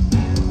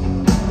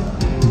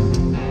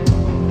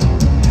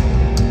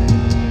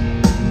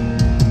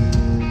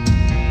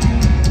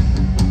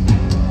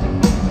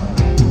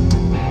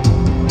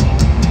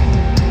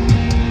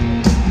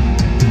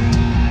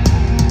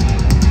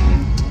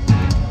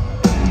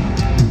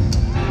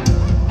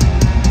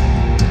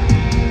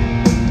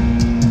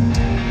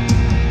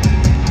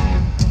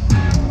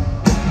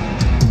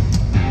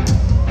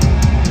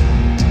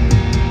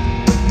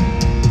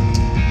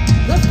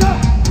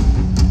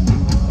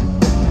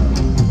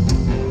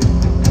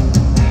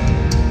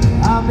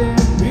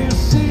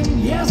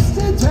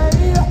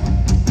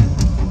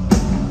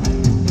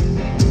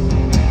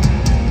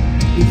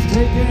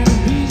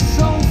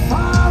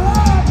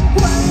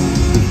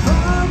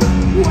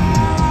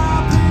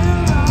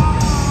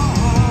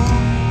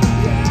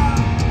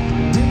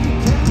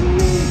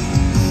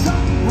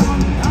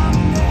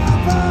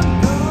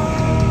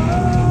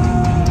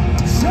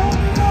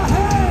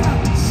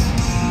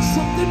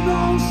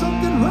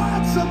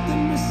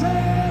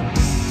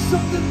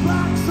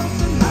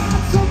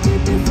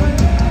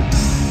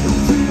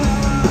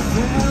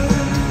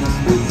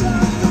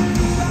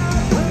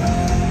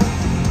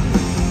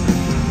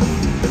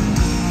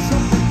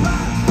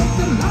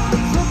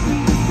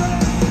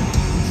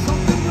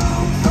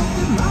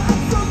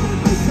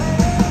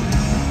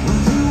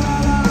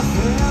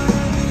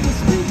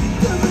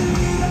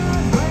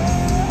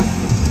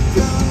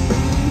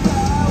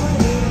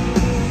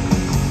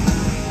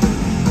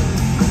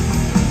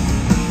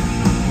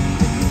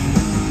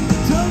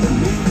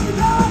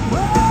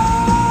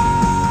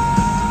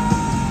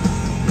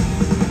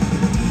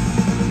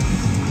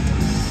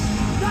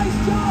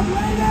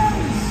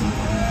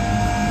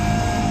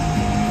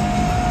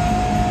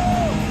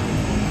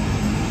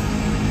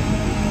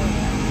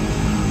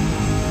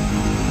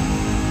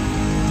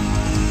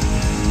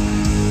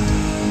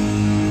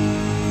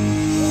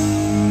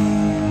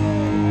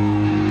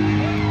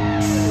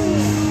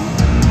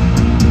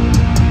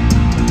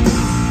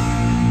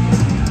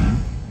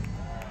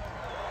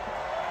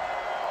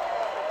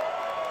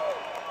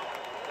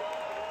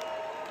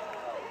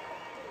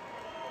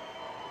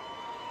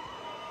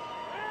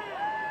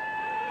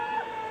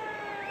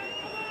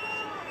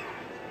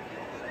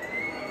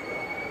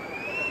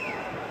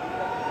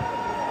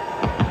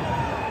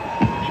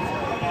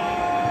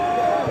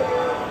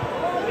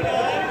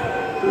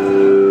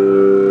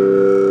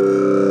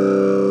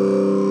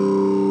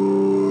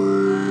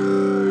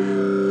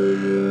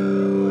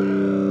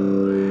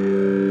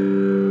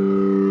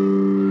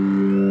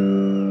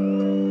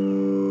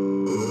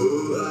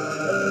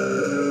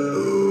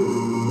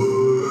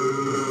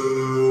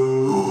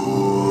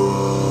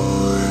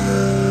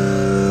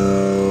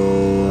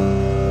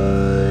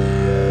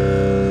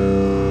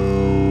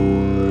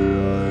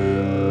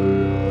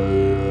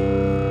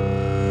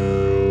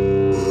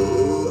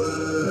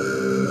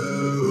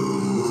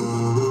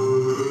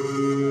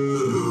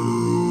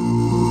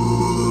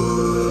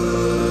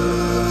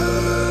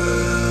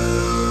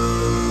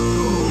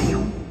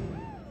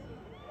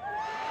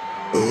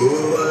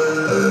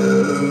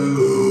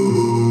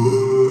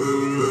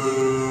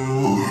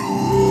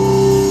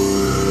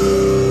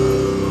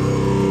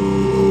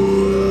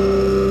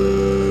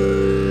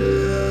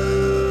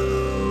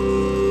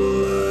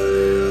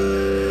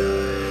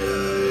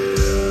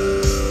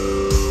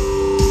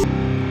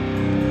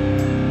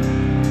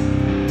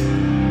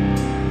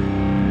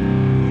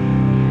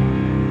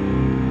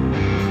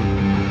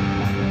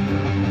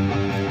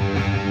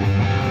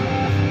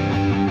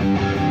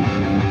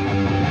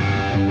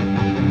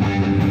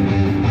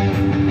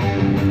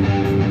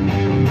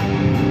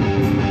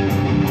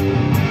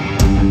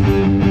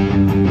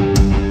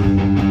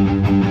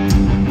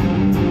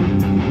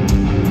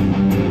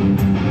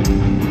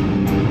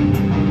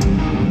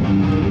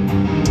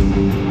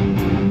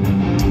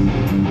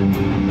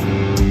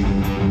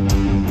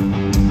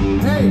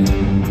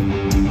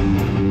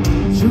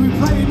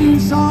 play a new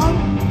song.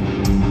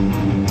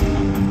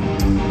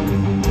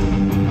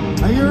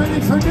 Are you ready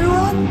for a new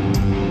one?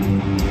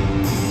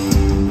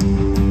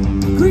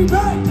 Green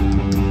Bay,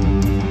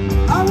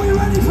 are we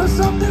ready for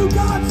some new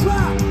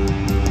Godsmack?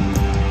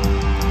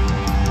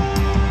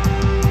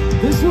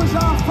 This was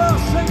our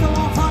first single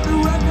off our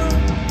new record.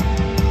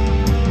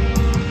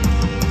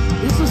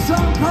 It's a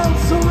song called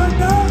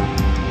Surrender.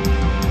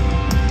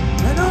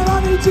 And all I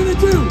need you to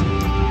do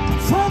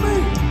for me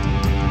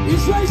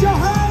is raise your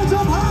hands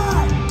up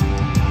high.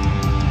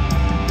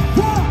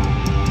 1,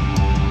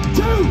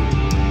 2,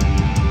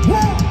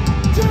 1,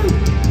 2,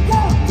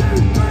 1, 2,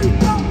 3,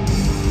 go.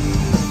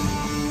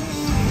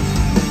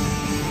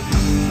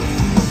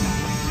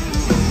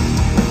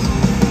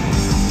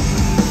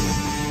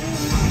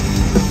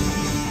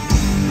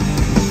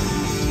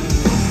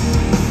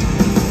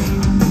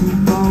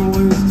 You've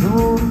always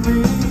told me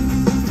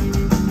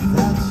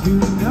that you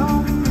know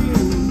me,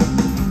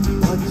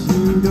 but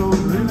you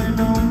don't really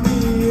know me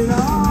at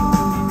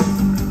all.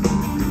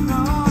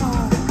 No,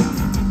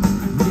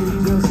 you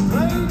just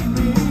played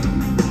me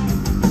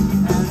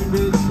and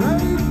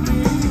betrayed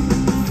me.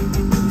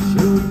 You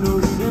showed no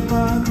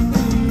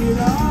sympathy at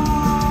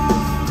all.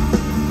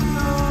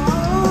 No,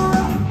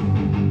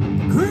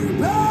 Green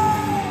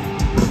Bay,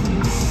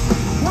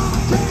 why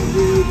can't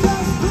you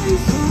just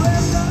please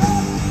surrender?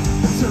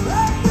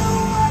 Surrender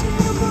what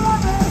you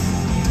promised.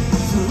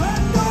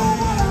 Surrender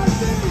what I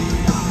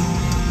need.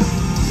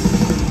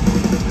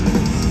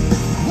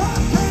 Why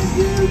can't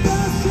you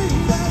just see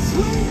that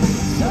sweet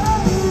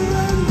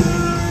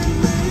surrendering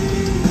me?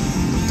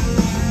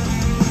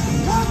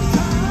 One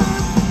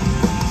time,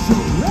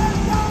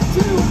 surrender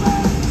to me.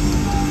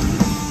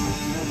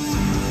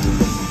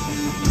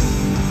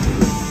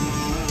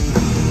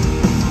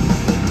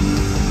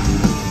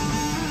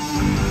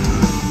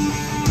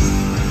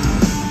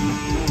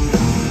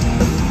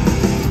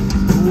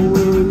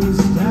 Will you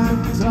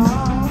stand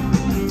tall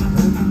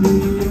and be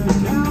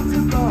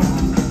accountable?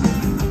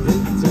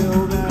 Then tell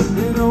that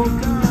little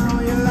girl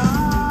you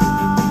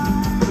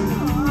lied.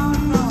 Oh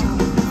no,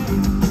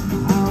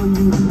 how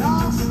you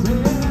lost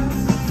it.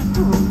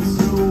 I'm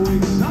so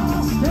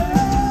exhausted.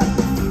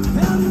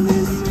 And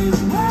this is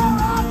where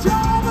I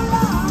draw the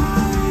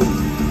line.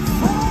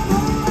 For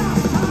the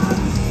last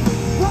time,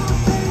 why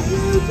can't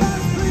you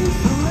just please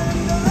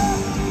surrender?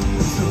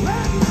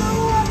 Surrender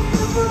what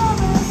you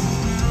promised.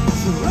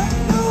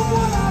 Surrender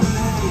what I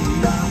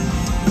need.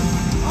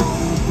 Oh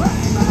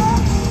baby,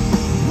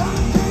 why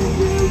can't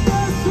you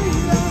just see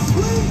that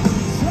sweet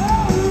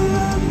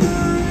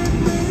surrendering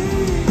me?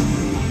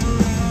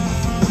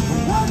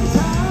 One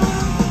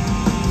time,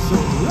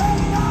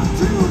 surrender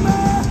to me.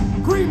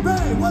 Green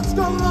Bay, what's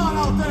going on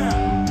out there?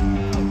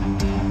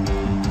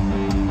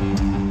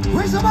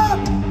 Raise them up,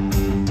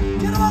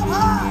 get them up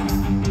high.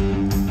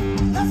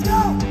 Let's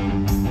go.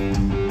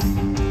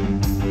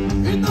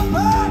 In the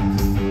back,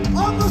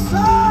 on the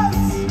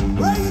sides,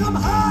 raise them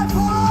high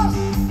for us.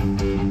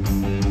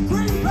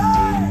 Green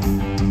Bay,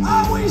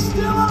 are we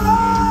still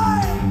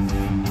alive?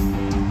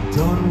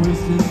 Done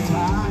wasting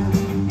time,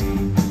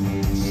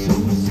 so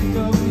sick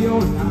of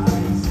your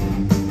lies.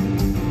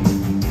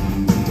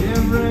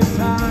 Every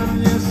time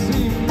you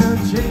seem to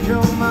change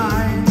your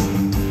mind,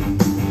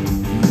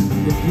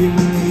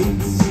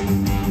 manipulate,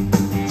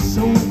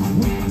 so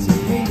quick to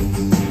hate.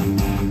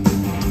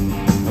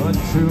 A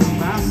true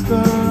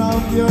master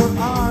of your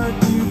art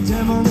you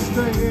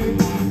demonstrate.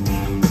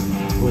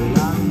 Well,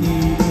 I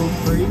need a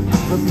break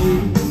from you.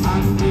 I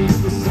need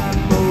to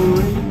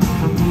separate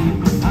from you.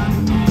 I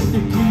need to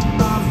keep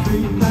my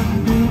faith and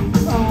do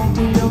all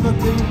the other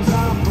things I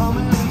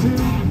promised to.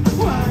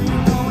 Why you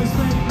always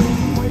make me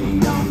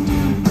wait on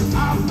you? I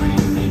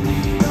really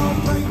need a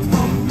break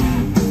from you.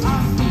 I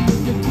need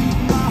to keep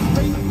my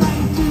faith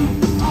and do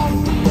all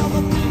the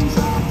other things I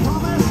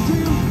promised to.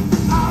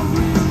 I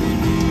really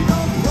need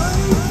a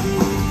break.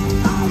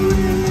 I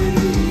really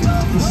need a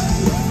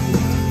break.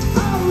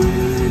 I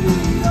really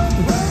need a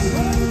break.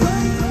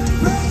 Break,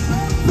 break,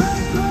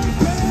 break, break,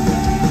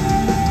 break,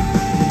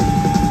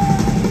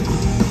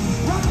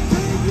 Why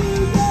can't you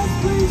just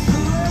please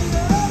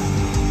surrender?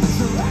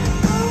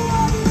 Surrender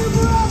what you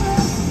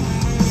promised.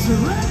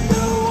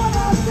 Surrender what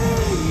I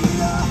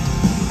need.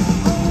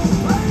 Oh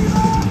baby,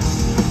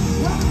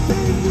 why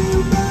can't you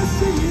just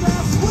see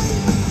that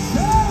sweet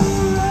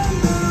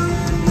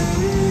surrendering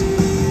me?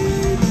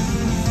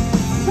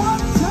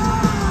 One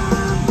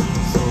time,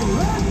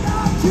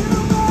 surrender to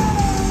me.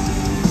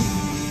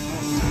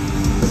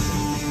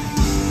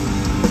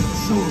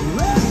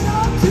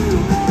 Surrender to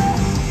me.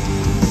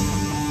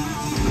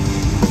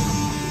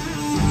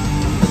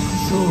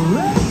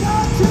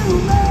 Surrender to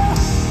me.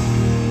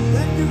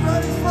 Thank you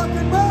very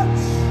fucking much.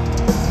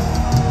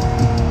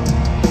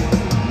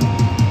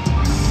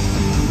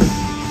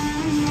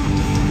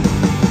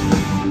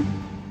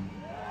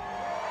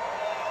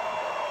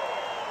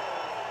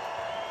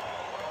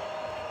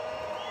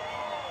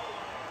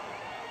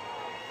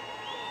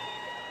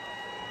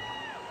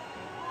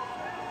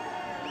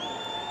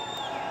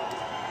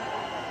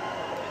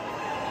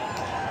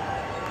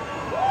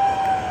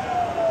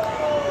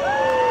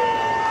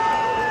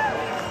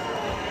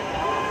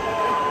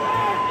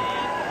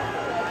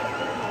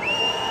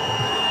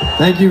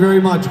 Thank you very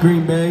much,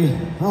 Green Bay.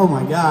 Oh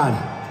my God.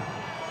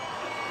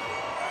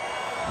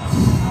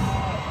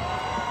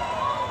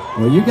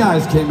 Well, you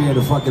guys came here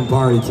to fucking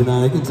party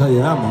tonight, I can tell you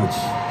that much.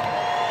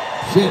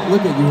 Shit,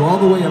 look at you, all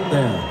the way up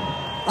there.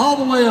 All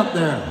the way up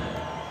there.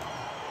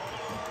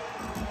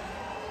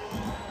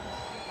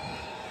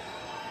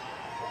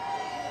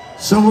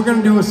 So we're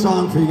gonna do a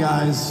song for you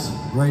guys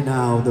right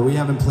now that we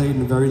haven't played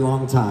in a very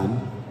long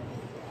time.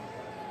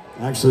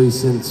 Actually,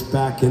 since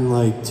back in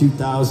like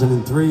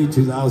 2003,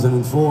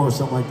 2004,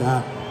 something like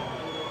that.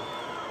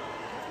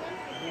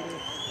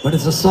 But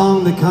it's a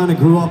song that kind of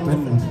grew up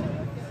and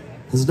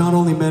has not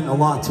only meant a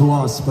lot to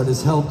us, but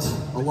has helped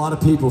a lot of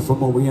people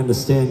from what we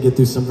understand get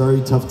through some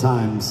very tough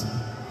times.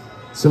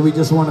 So we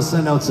just want to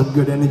send out some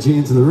good energy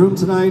into the room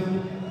tonight.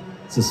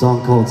 It's a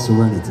song called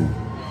Serenity.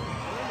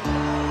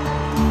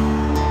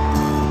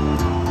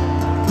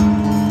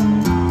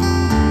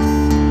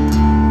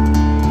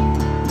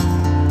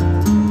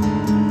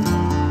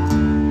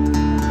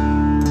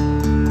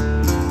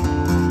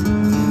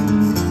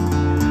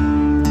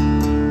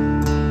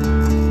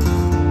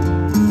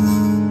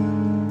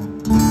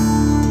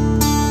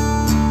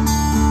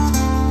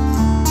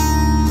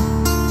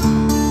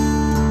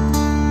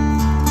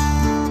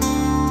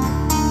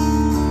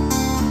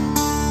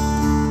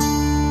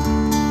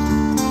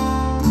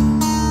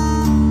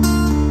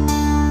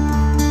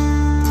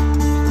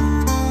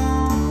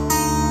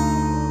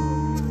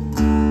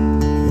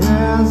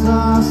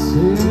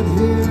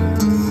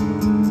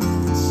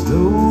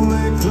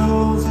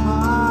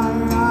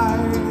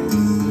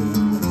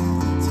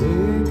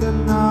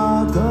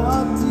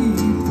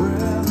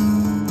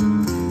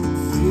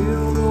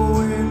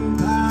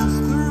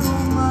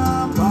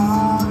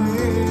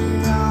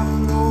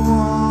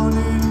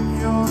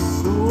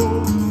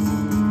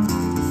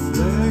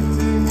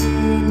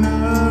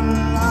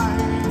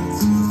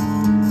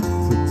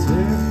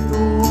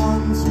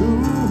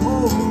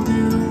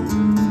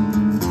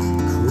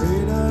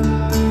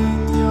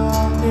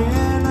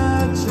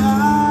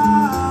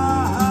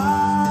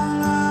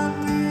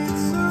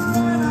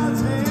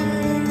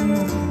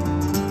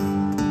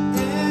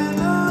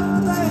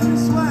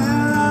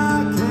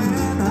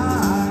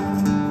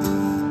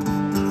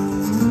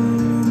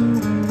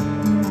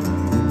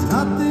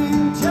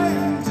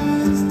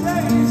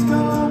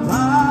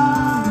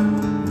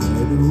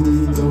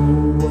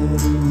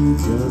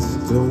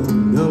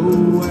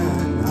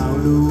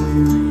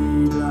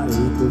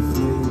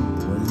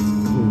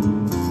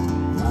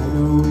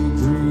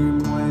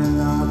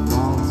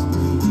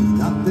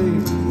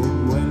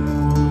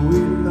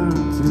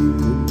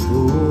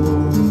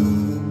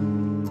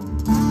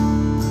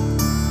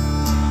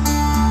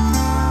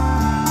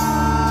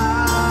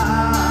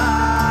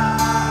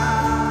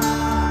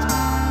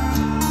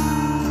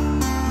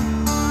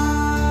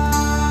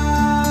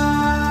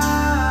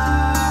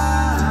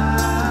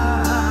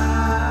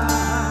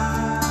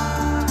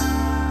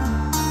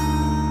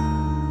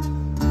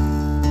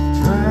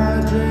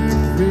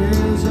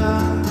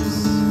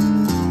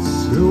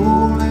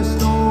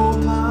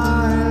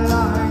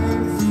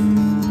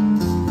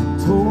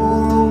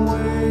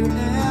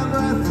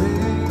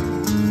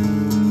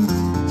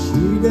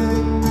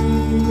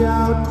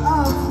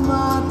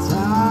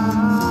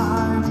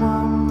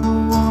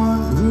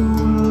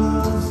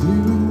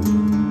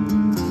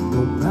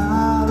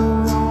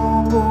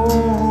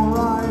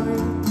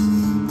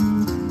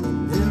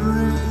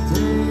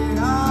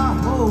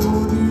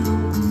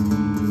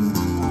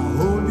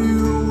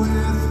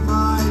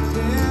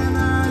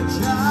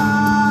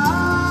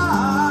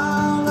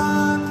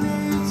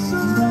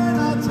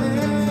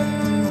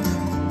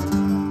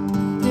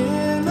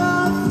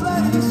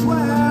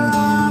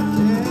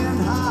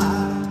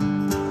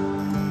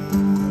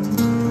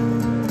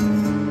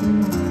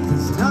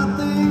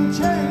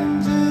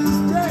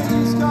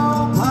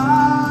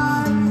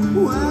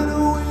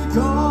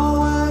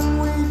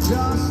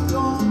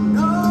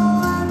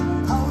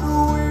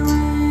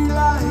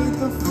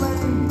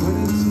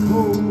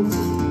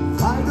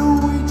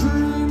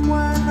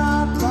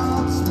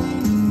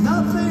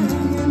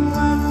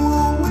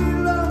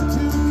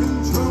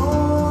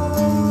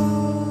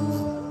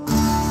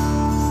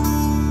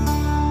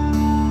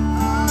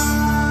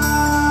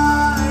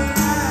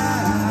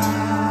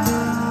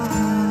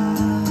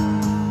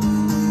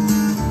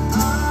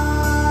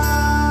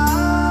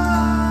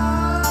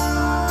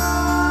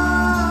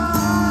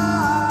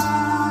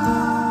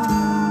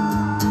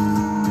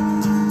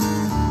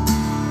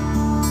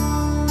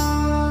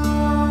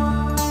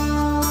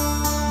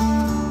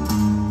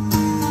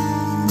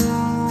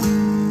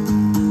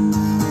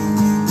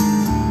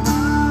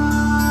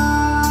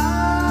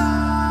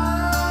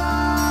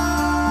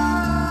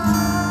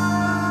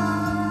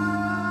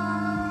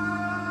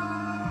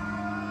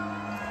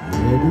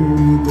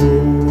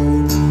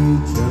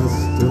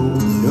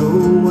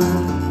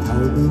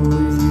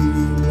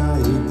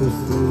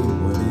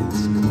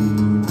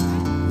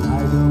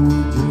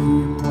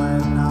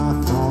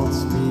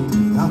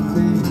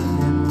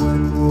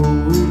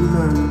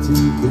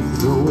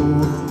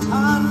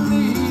 I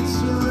need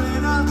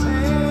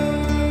serenity.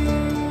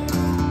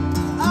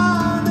 I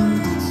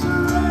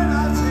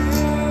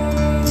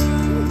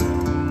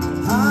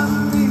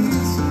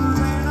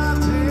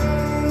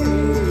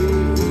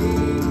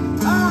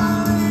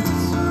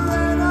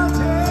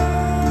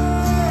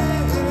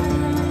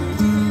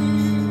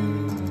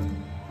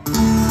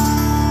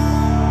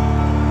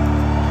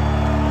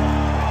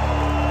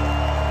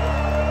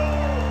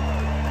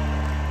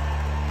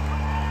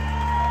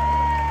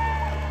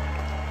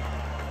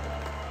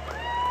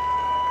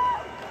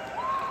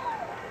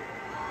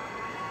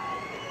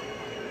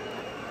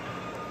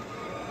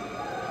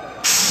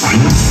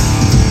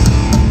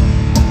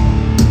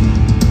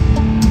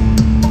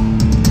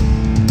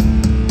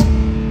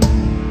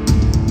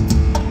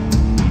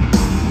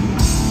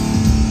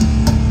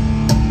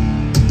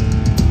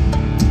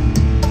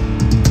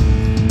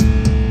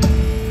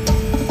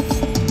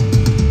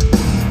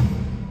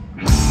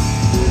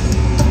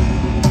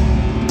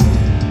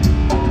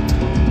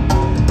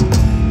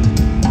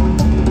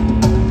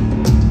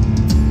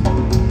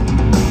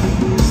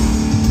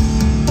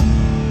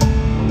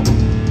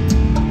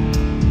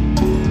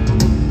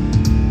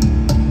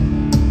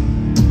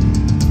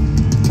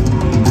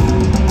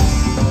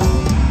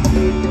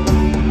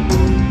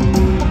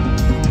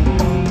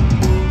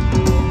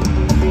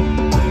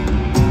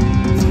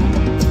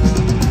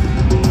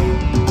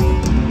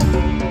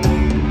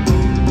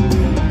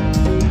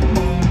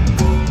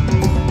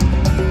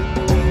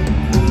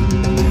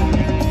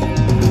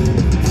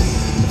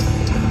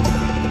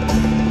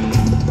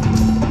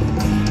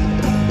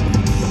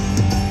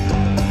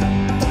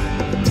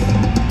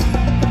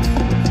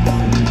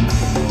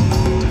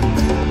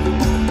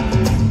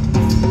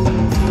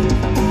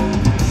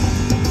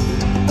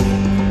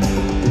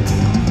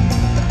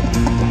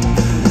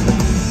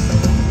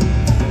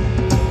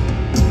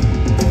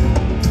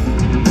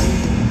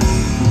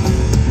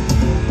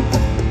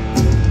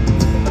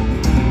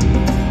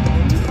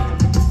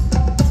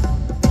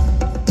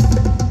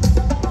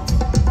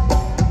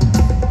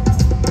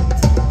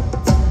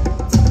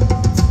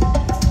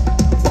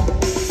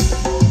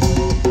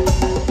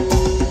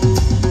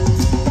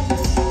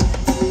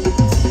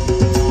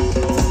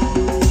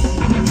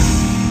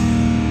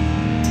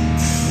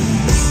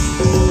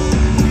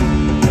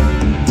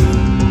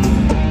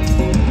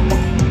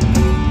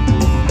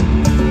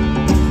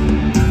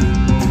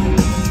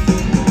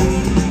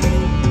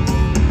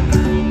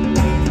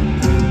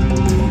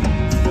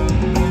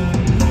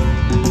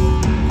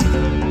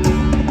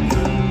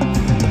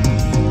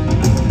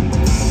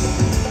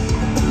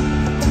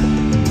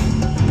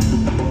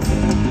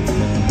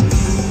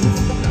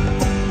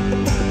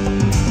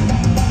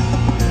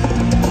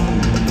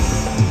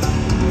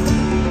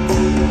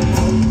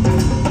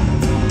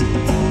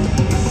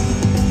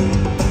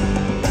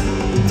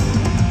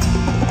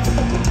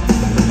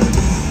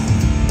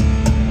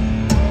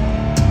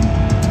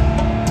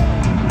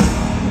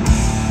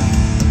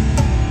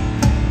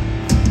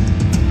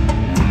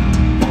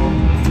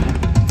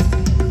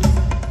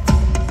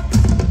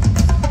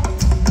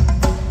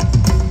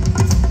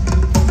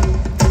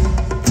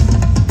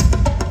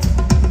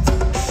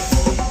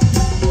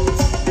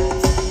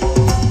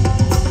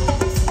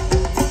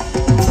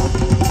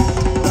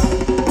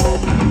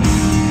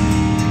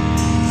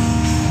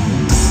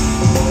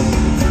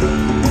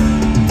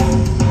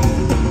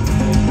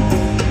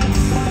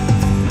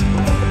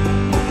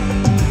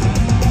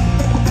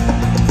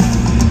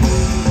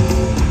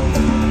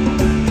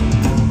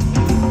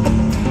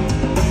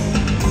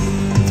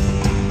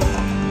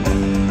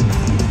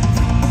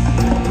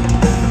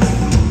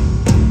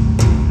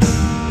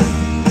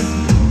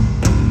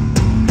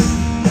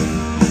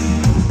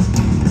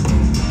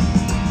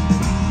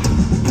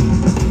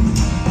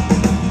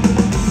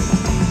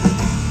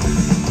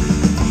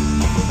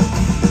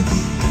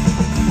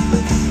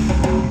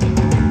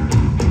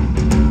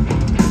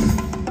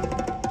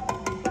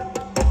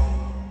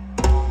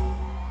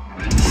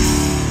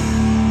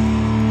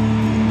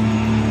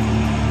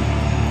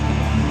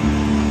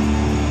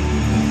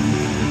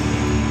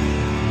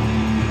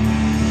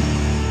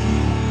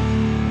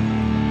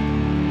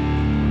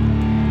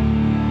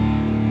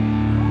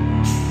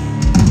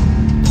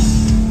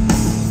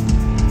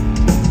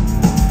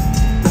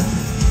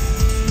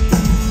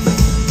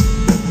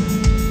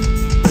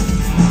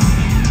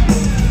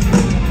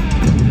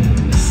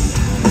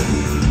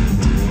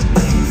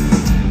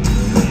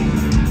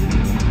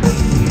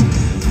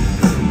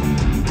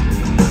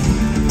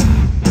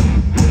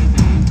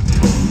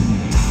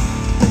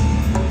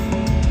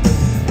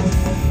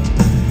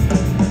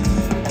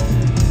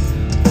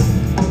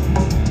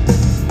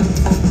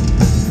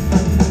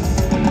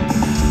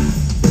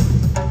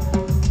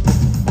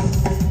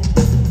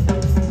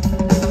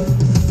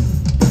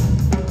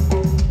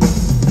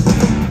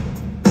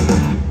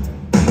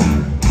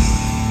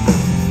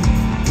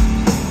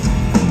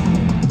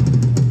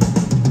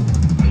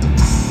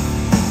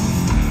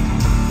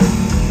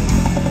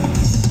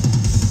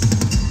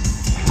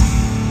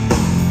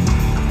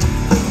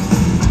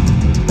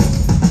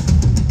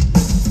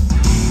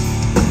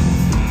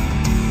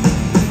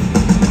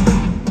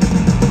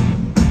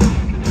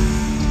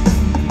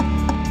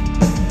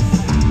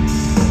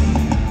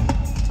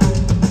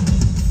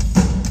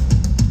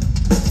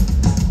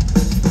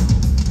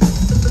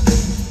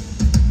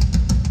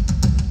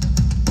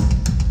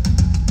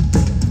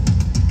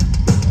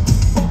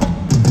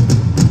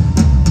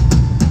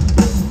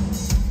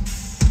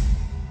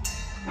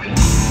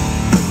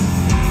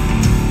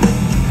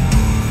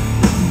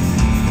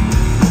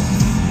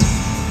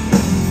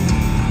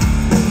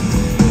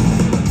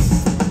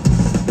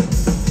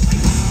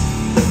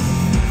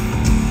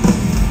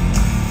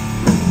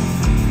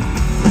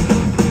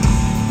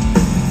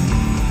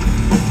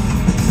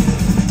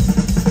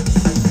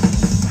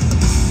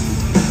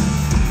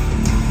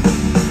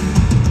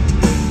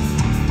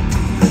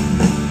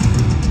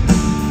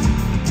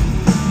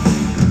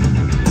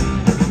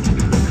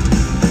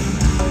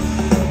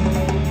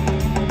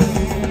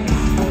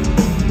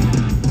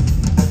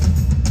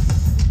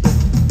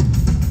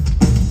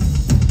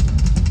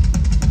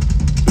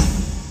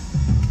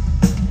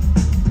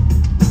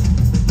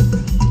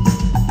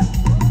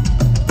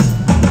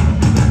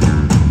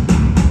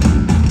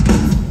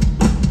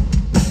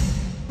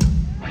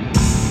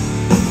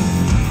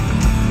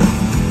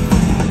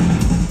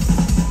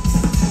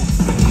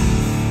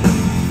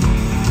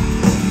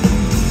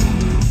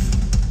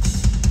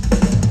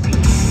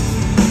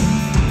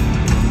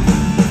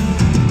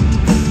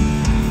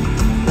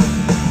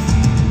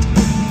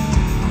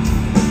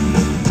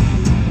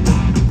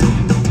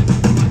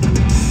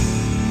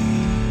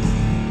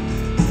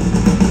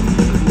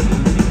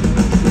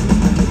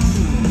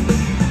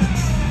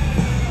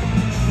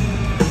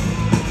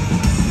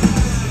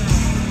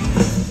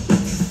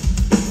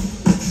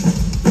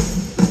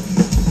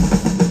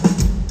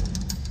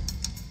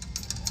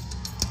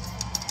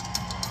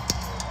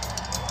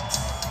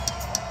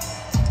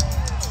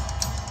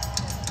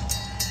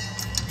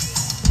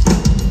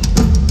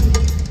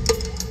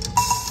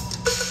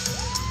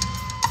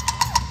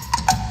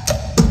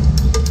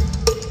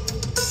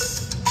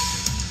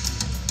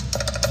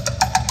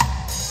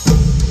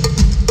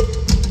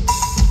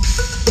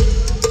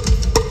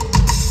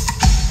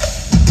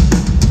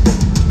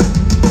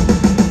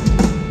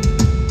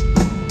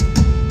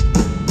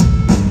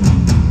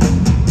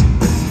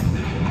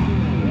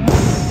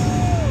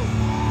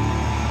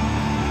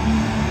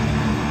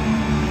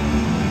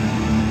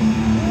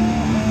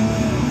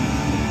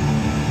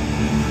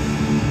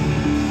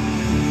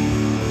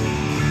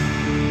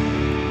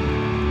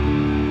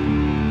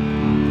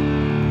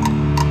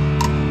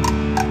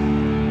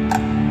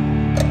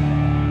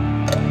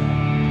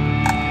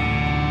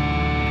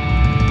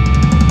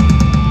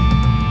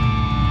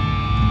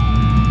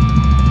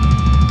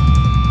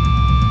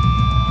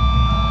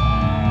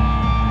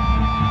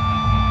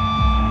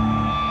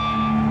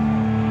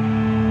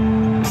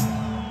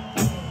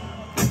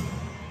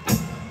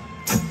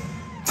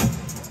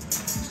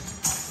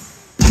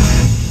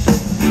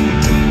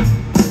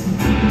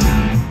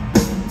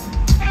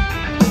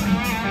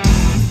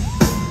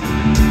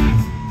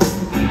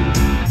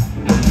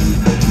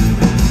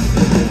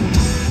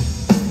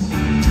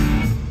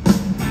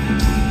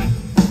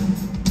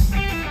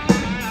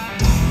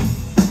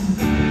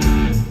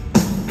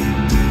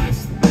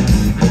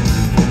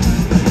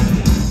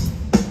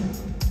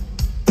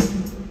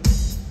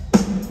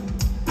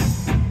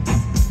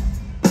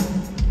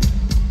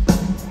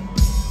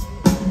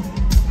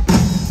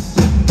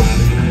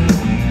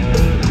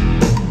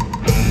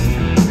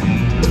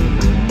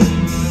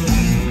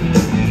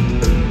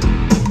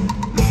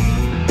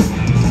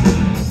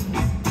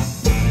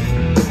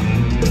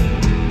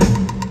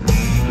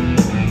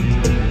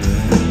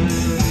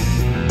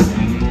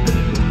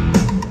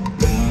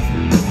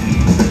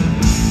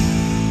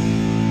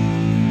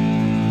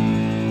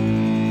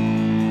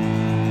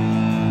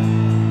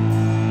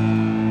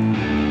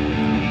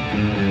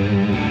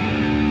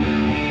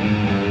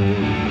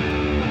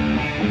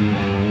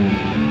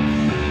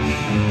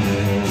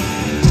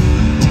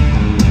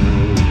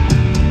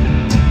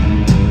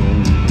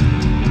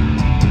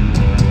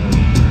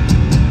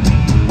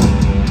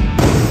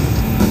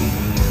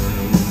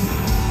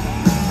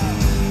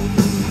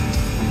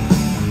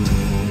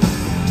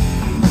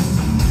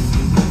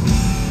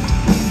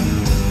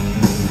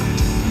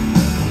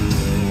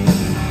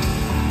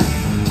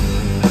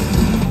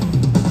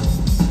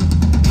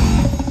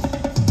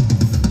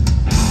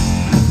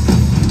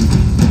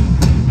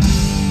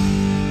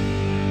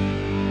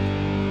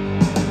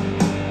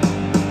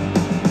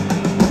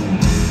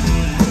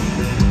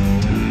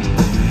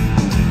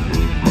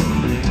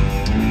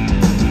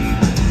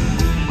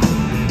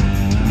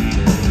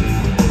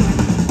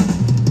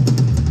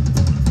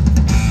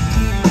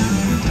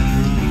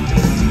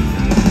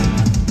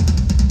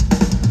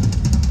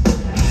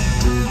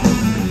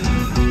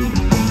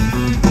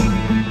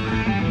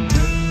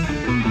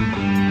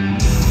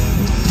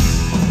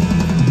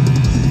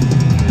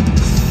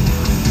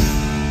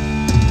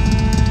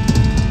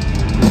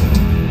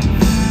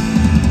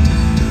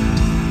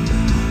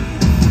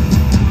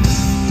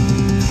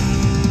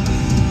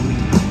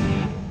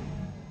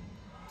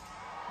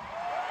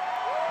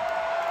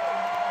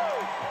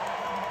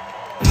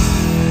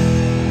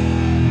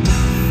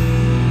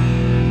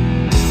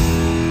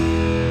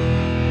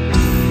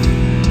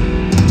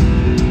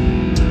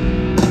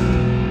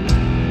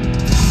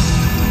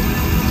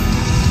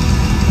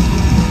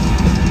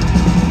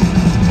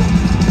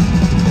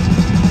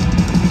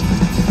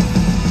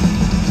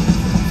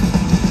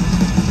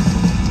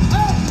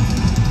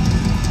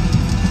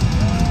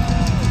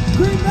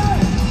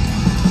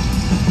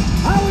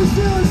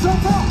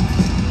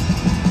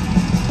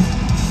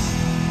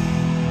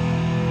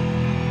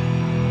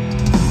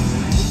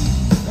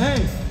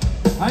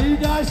you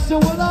guys still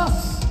with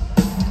us?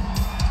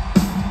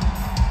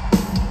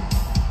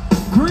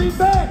 Green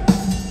Bay,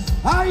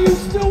 are you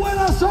still with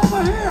us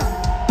over here?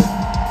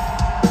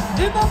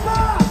 In the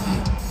back,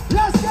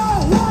 let's go,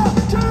 1,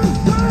 2,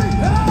 3,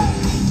 hey!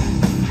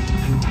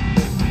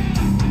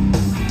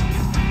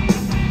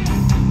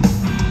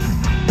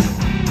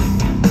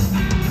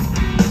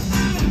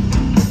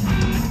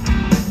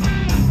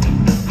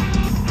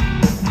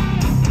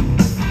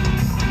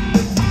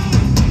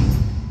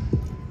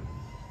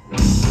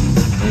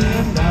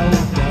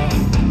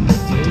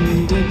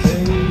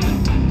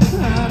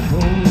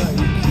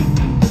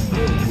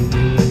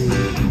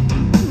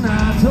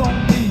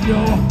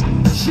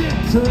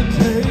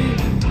 Today,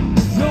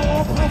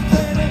 you're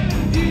prophetic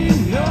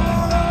in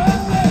your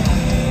way.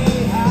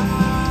 I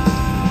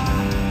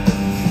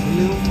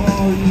feel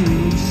for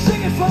you.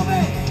 Sing it for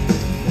me.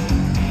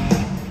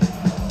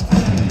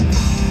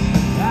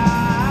 I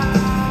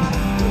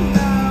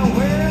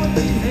will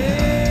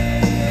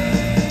behave.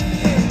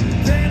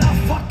 Then I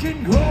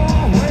fucking go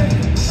away.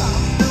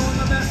 I'm doing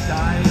the best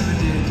I ever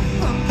did.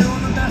 I'm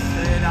doing the best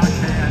that I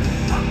can.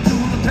 I'm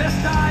doing the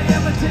best I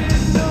ever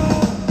did. No.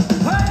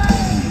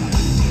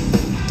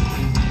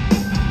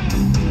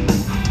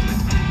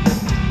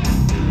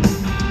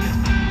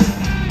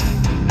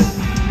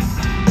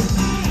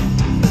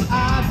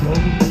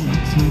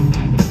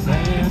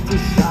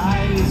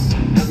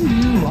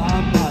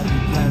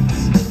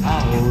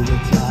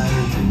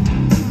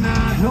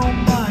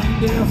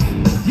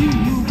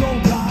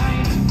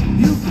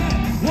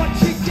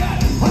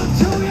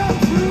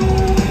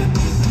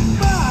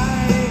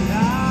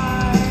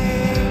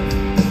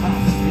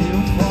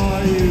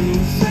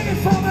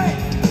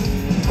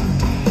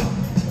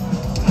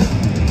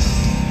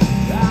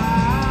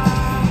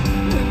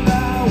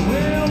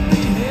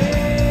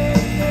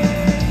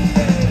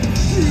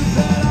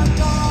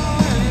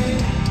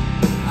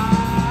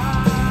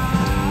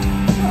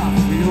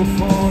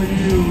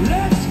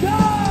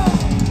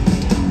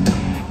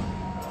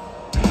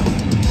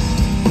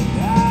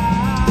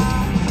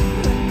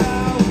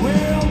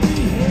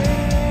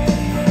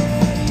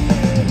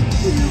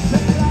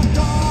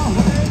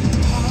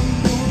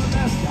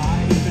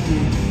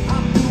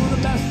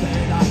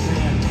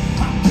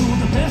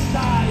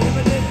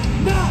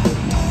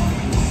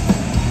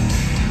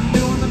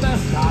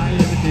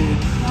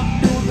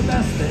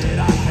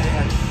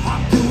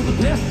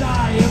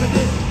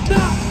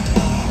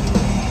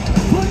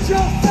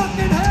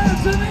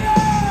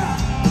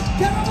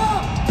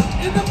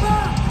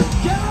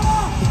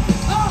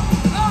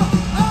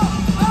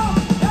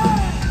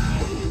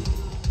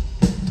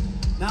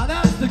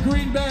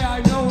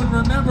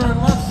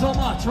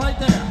 Right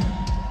there.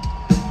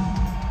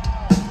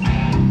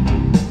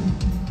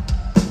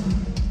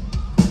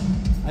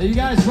 Are you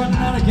guys running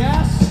out of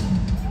gas?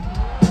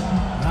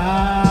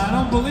 I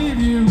don't believe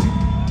you.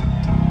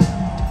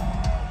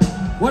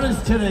 What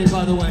is today,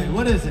 by the way?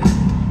 What is it?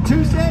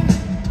 Tuesday?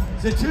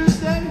 Is it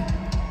Tuesday?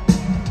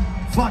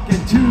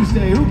 Fucking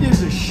Tuesday. Who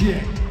gives a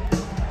shit?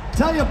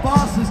 Tell your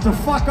bosses to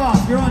fuck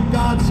off. You're on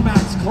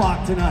Godsmack's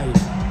clock tonight.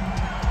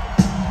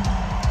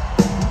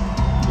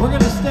 We're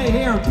gonna stay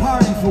here and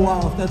party for a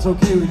while if that's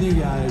okay with you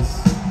guys.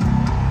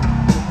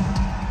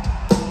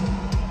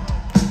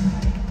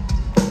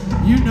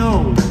 You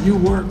know you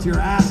worked your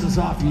asses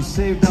off, you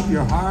saved up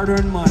your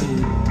hard-earned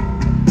money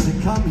to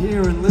come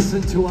here and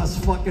listen to us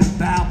fucking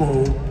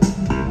babble.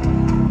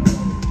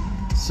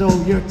 So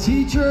your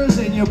teachers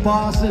and your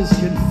bosses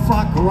can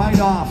fuck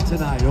right off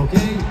tonight,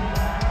 okay?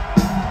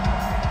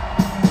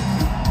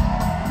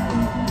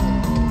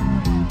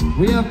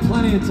 We have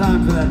plenty of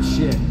time for that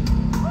shit.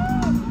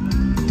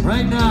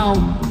 Right now,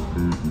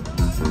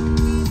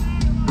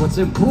 what's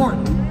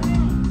important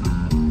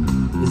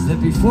is that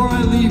before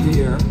I leave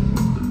here,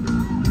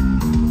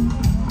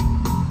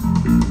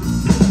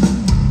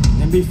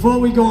 and before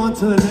we go on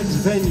to the next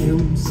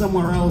venue,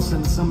 somewhere else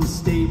in some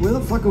state, where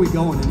the fuck are we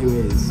going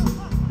anyways?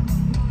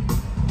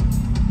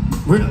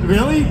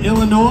 Really?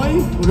 Illinois?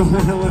 We're going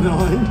to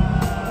Illinois?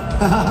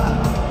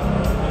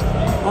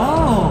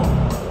 Oh,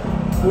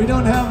 we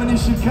don't have any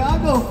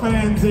Chicago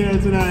fans here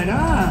tonight,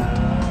 huh?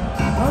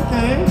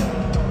 Okay,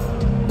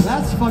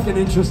 that's fucking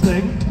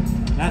interesting.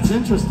 That's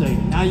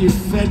interesting. Now you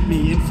fed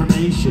me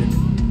information.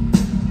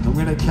 I'm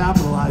gonna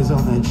capitalize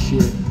on that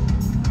shit.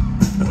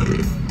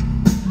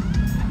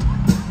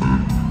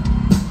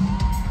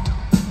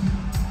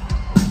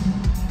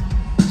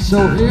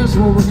 So here's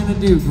what we're gonna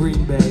do,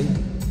 Green Bay.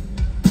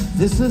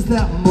 This is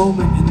that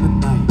moment in the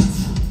night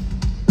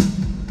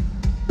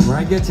where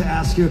I get to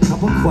ask you a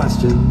couple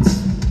questions,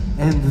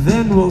 and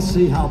then we'll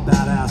see how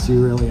badass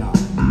you really are.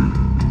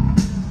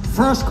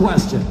 First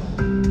question,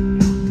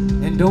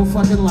 and don't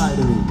fucking lie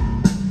to me,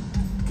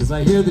 because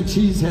I hear the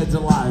cheeseheads are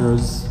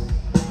liars.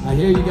 I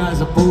hear you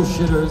guys are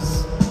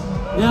bullshitters.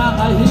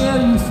 Yeah, I hear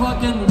you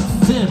fucking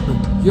fib.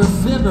 You're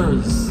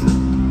fibbers.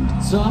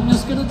 So I'm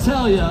just gonna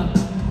tell you,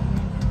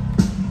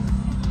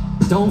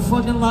 don't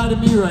fucking lie to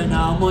me right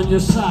now, I'm on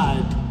your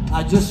side.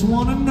 I just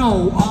wanna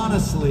know,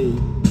 honestly,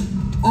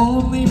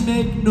 only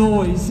make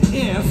noise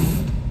if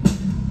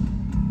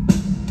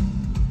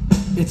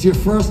It's your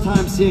first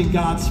time seeing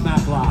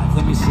Godsmack live.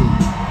 Let me see.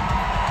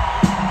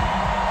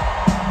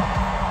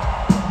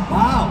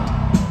 Wow.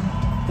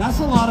 That's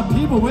a lot of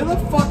people. Where the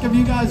fuck have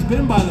you guys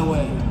been, by the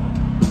way?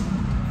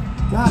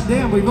 God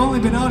damn, we've only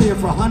been out here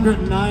for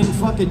 109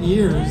 fucking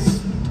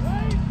years.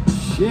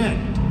 Shit.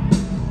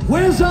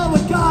 Where's all the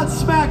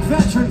Godsmack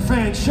veteran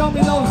fans? Show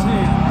me those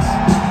hands.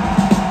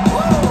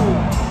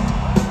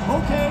 Woo!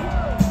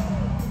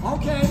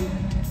 Okay.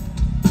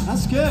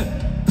 That's good.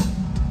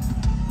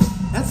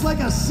 That's like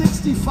a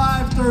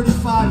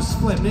 65-35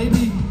 split.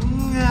 Maybe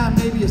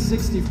a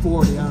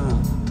 60-40, I don't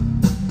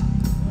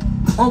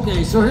know.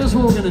 Okay, so here's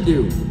what we're gonna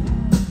do.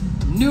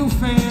 New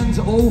fans,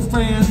 old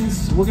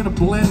fans, we're gonna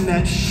blend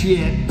that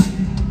shit.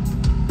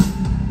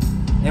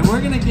 And we're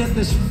gonna get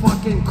this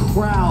fucking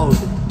crowd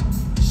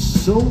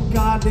so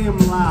goddamn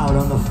loud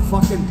on the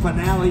fucking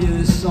finale of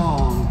this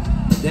song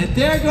that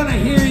they're gonna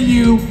hear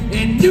you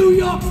in New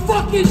York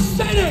fucking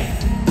City! You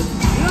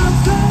know what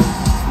I'm saying?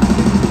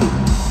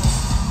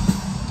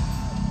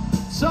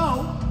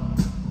 So,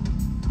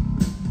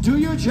 do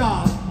your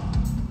job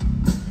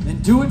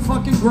and do it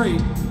fucking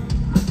great.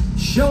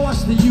 Show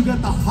us that you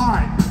got the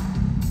heart.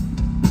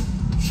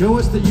 Show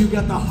us that you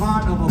got the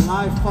heart of a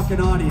live fucking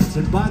audience.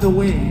 And by the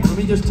way, let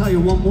me just tell you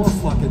one more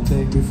fucking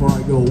thing before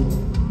I go.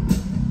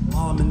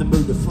 While I'm in the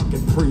mood to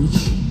fucking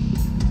preach.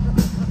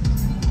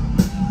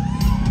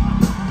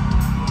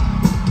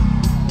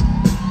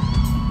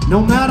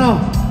 No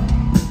matter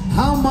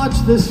how much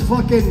this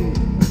fucking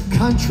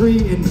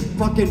country and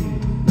fucking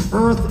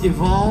earth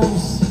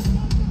evolves,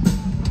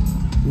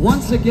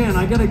 once again,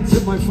 I gotta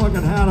tip my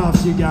fucking hat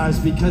off to you guys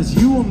because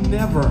you will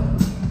never,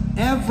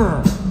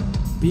 ever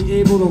be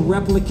able to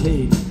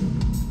replicate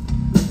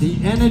the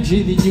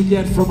energy that you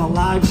get from a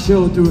live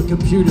show through a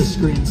computer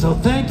screen. So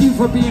thank you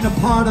for being a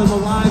part of the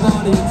live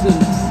audiences.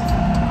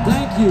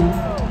 Thank you.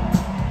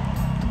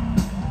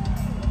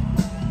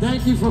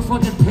 Thank you for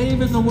fucking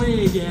paving the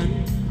way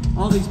again.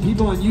 All these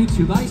people on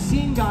YouTube. I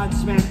seen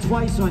Godsmack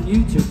twice on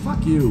YouTube.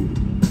 Fuck you.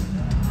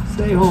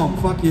 Stay home.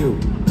 Fuck you.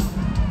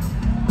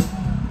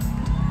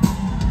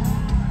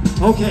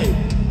 Okay,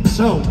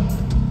 so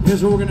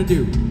here's what we're gonna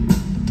do.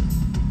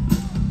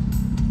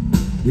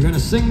 You're gonna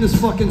sing this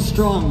fucking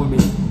strong with me.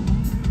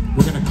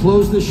 We're gonna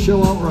close this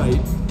show out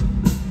right.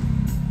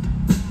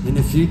 And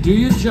if you do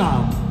your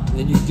job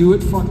and you do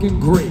it fucking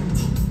great,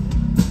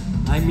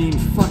 I mean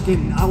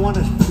fucking, I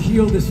wanna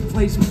feel this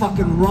place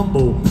fucking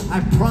rumble.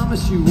 I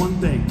promise you one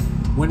thing.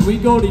 When we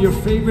go to your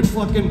favorite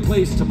fucking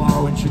place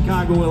tomorrow in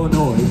Chicago,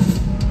 Illinois,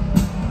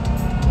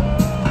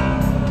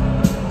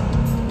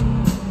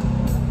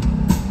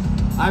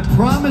 I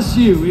promise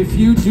you, if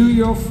you do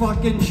your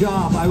fucking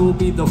job, I will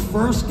be the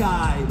first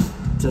guy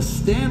to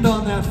stand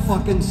on that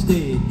fucking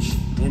stage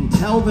and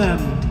tell them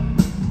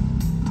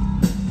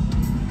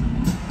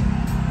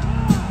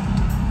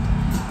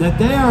that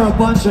they are a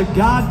bunch of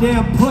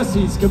goddamn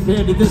pussies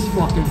compared to this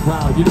fucking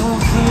crowd. You know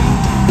what I'm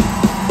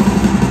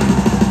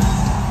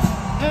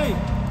saying? Hey,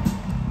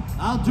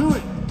 I'll do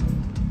it.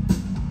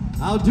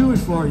 I'll do it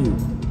for you.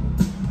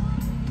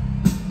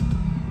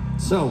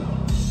 So,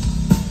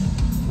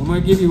 I'm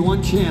gonna give you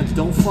one chance.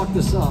 Don't fuck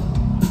this up.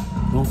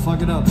 Don't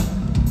fuck it up.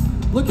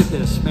 Look at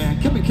this,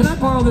 man. Come here. Can I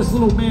borrow this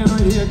little man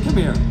right here? Come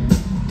here.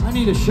 I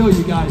need to show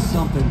you guys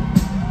something.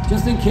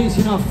 Just in case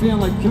you're not feeling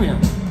like, come here.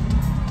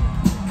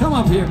 Come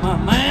up here, my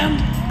man.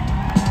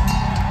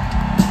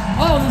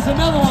 Oh, there's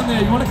another one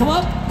there. You wanna come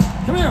up?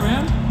 Come here,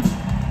 man.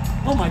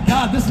 Oh my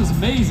God, this is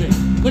amazing.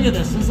 Look at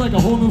this. It's like a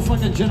whole new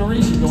fucking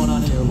generation going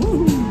on here.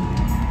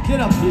 Woo-hoo. Get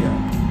up here.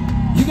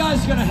 You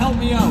guys are gonna help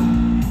me out.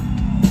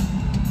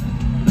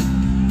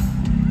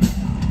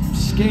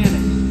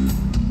 Scanning.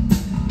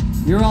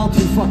 You're all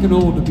too fucking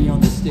old to be on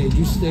the stage.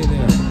 You stay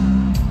there.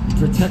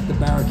 Protect the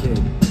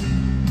barricade.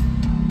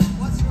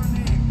 What's your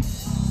name?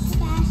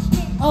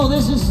 Sebastian. Oh,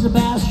 this is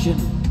Sebastian.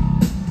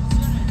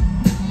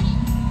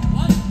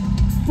 What?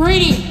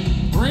 Bree.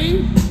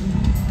 Bree?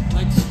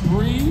 Like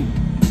spree?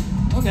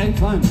 Okay,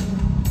 fine.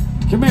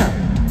 Come here.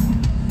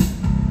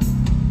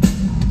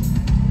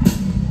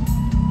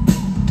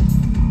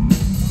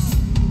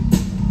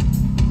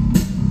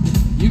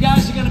 You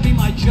guys are gonna be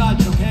my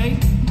judge, okay?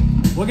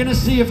 We're gonna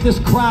see if this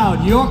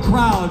crowd, your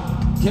crowd,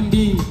 can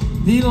be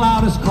the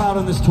loudest crowd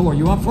on this tour.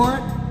 You up for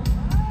it?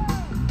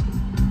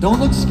 Don't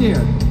look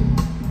scared.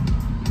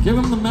 Give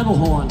them the metal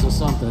horns or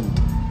something.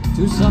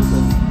 Do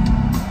something.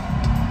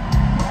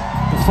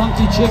 The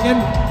funky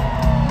chicken.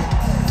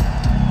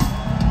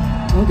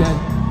 Okay.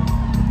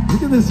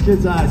 Look at this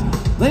kid's eyes.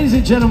 Ladies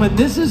and gentlemen,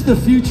 this is the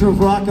future of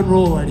rock and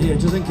roll right here,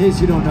 just in case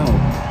you don't know.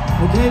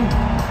 Okay?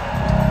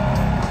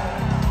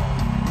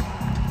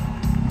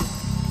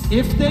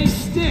 If they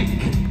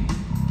stink,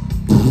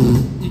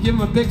 you give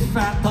them a big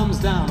fat thumbs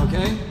down,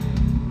 okay?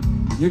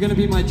 You're gonna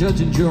be my judge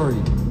and jury.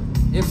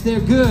 If they're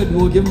good,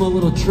 we'll give them a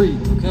little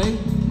treat, okay?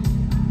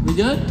 We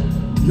good?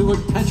 You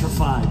look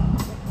petrified.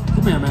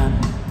 Come here, man.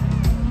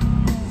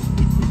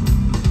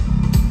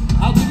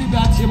 I'll give you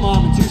back to your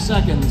mom in 2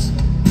 seconds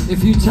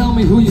if you tell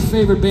me who your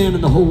favorite band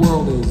in the whole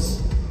world is.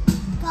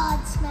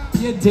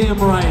 Godsmack. You're damn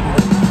right.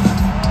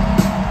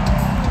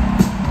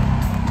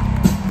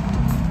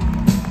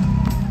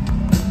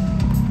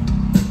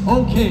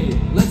 Okay,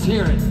 let's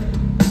hear it.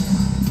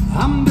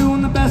 I'm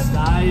doing the best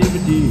I ever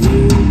did.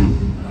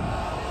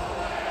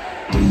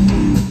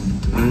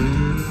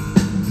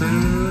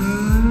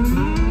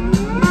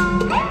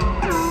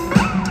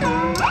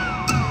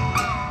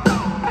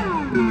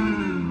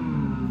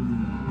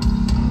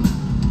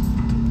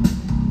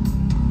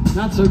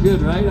 Not so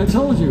good, right? I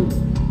told you.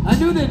 I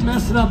knew they'd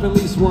mess it up at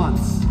least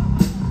once.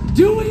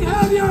 Do we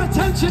have your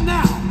attention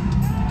now?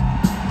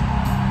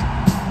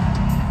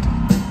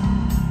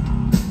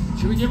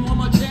 Should we give him one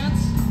more chance?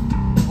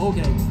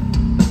 Okay.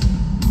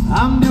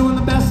 I'm doing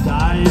the best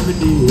I ever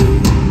did.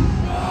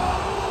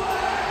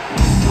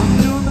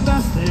 I'm doing the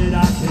best that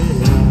I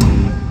can.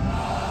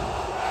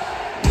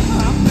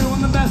 I'm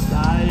doing the best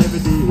I ever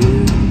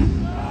did.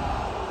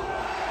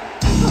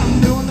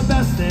 I'm doing the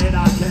best that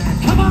I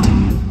can. Come on!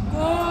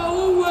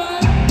 Go away!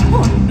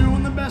 I'm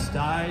doing the best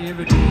I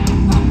ever did.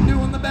 I'm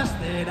doing the best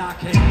that I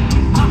can.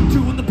 I'm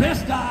doing the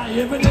best I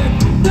ever did. I'm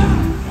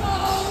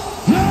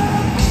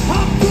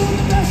doing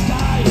the best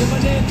I ever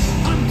did.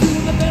 I'm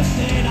doing the best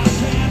that I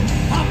can.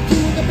 I'm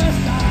doing the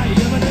best I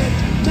ever did.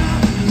 Now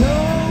go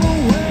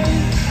away.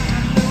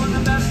 I'm doing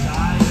the best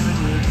I ever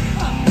did.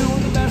 I'm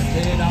doing the best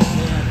that I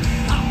can.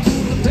 I'm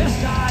doing the best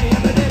I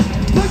ever did.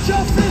 Put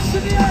your fists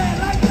in the air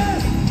like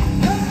this.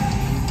 Yeah,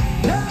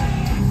 yeah,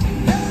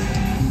 yeah.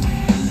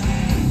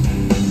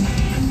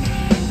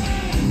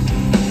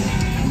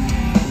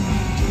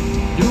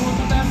 Doing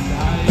the best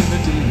I ever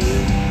did.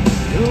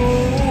 Go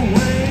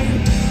away.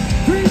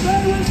 Green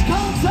Bay,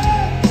 Wisconsin.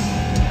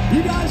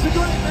 You guys are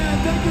great, man.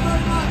 Thank you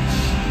very much.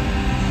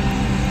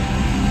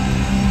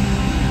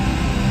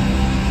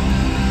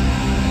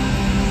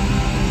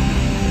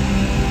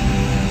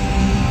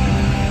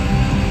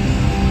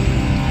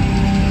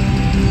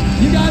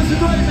 You guys are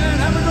great, man.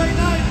 Have a great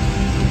night.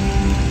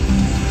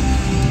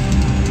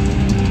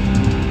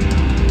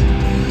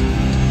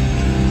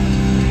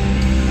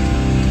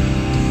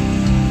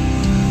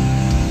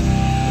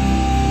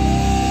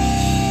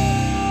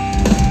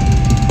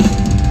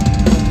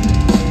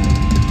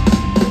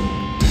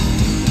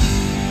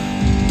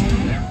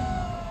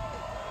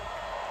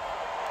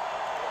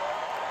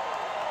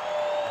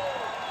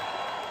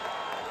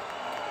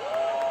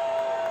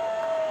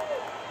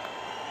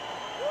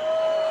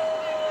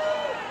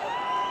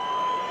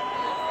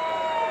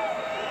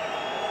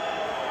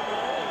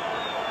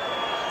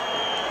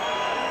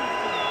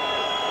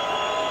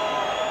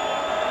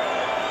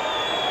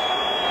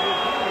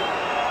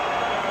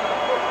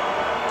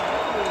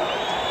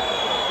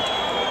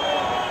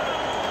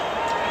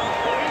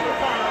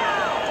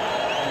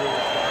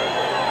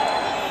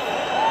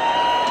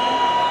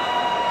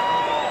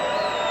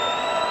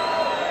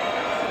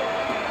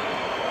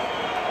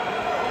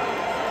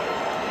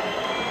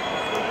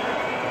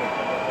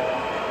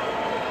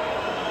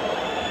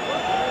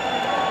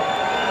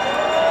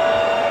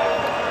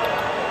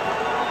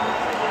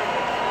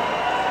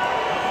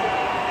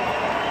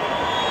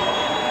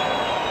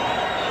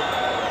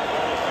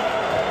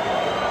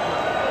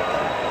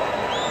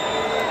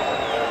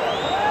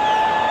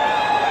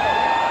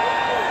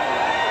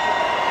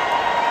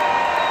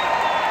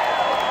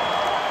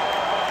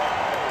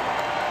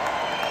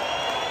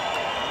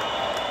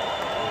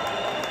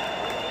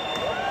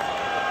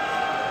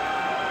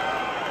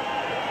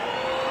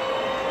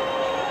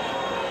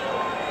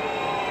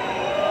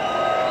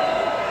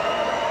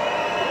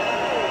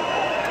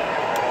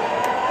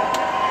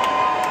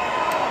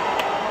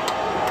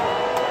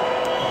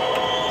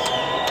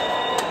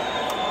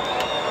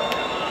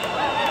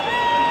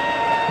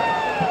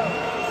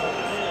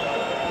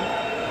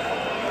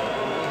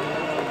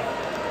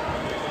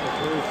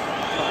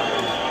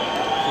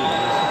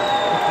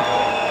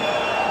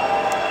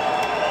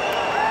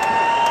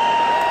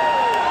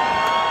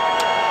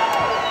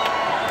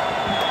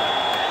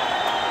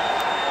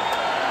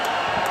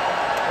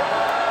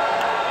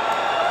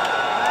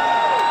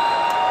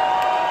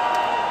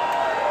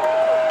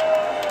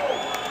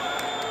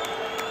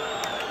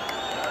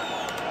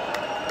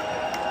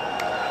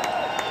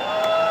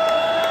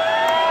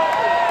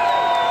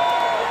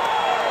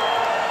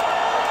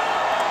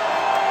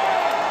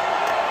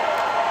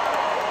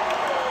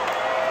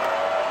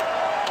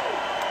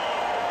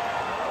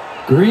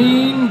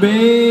 Green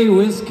Bay,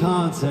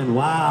 Wisconsin.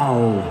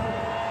 Wow.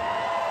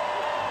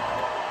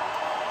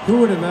 Who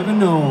would have ever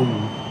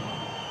known?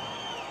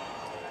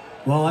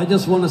 Well, I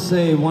just want to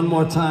say one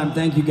more time,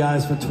 thank you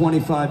guys for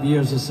 25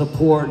 years of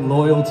support and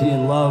loyalty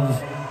and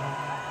love.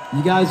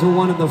 You guys were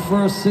one of the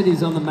first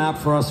cities on the map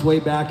for us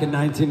way back in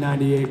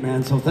 1998,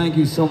 man. So thank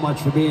you so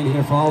much for being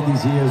here for all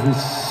these years. We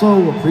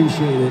so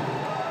appreciate it.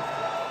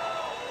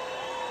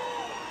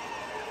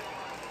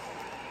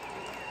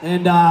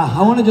 And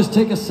I want to just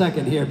take a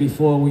second here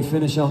before we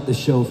finish out the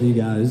show for you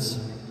guys,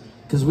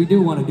 because we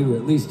do want to do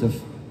at least a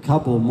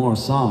couple more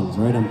songs,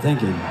 right? I'm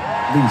thinking,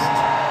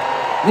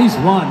 at least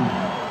one,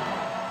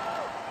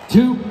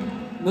 two.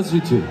 Let's do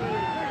two.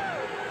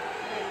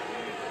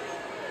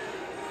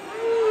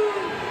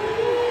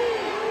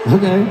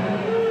 Okay.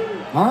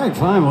 All right,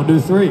 fine. We'll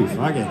do three.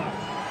 Fuck it.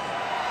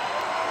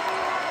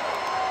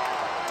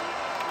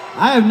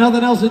 I have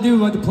nothing else to do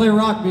but to play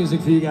rock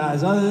music for you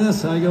guys. Other than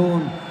this, I go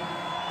and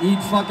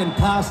eat fucking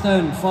pasta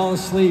and fall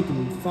asleep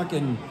and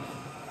fucking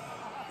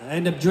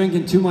end up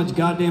drinking too much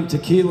goddamn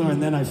tequila,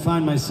 and then I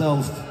find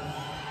myself,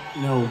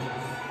 you know,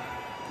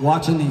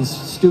 watching these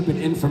stupid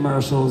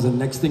infomercials, and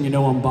next thing you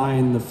know, I'm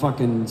buying the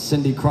fucking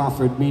Cindy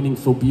Crawford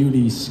Meaningful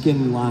Beauty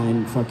skin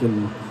line,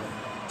 fucking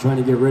trying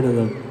to get rid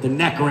of the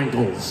neck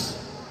wrinkles.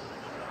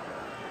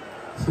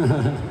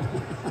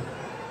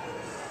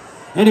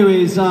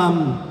 Anyways,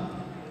 on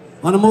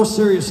a more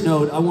serious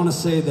note, I want to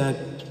say that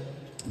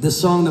this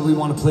song that we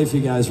want to play for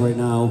you guys right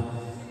now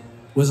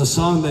was a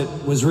song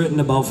that was written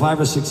about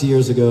 5 or 6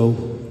 years ago,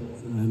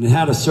 and it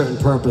had a certain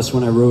purpose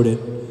when I wrote it.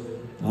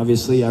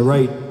 Obviously, I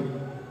write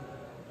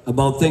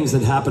about things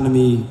that happen to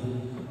me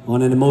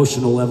on an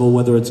emotional level,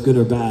 whether it's good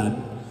or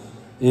bad.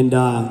 And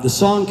the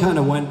song kind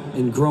of went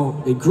and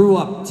grew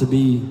up to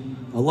be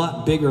a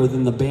lot bigger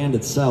than the band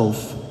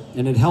itself,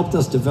 and it helped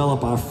us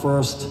develop our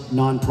first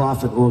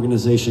non-profit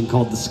organization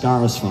called the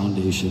Scars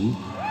Foundation.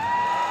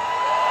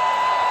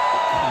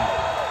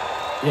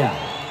 Yeah.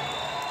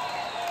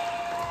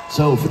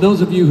 So for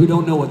those of you who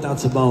don't know what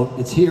that's about,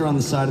 it's here on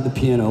the side of the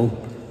piano.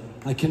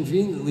 I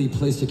conveniently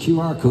placed a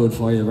QR code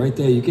for you right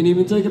there. You can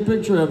even take a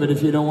picture of it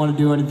if you don't want to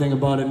do anything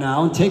about it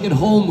now, and take it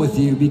home with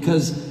you,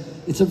 because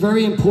it's a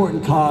very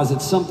important cause.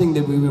 It's something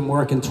that we've been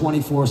working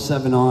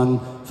 24/7 on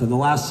for the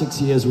last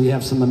 6 years. We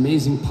have some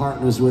amazing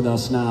partners with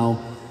us now.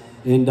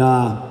 And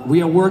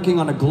we are working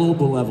on a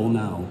global level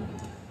now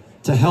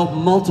to help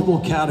multiple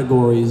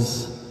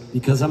categories,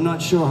 because I'm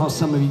not sure how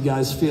some of you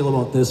guys feel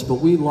about this, but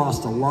we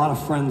lost a lot of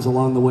friends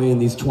along the way in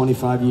these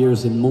 25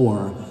 years and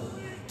more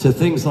to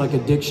things like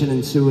addiction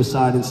and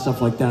suicide and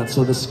stuff like that.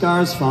 So the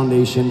Scars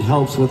Foundation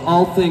helps with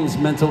all things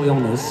mental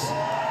illness,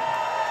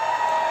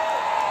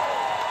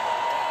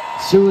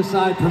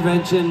 suicide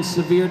prevention,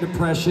 severe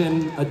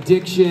depression,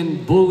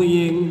 addiction,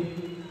 bullying,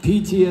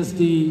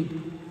 PTSD.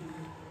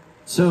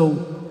 So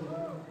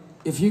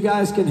if you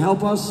guys can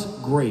help us,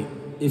 great.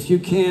 If you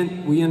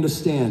can't, we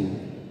understand.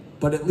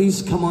 But at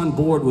least come on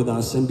board with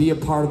us and be a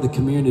part of the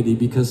community,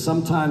 because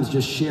sometimes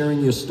just sharing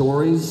your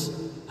stories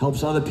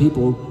helps other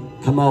people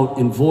come out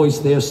and voice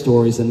their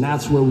stories, and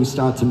that's where we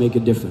start to make a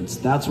difference.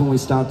 That's when we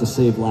start to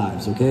save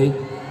lives, okay?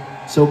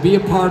 So be a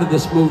part of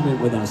this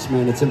movement with us,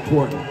 man. It's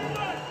important.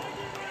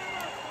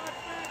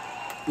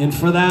 And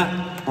for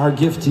that, our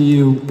gift to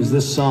you is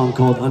this song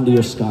called Under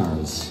Your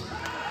Scars.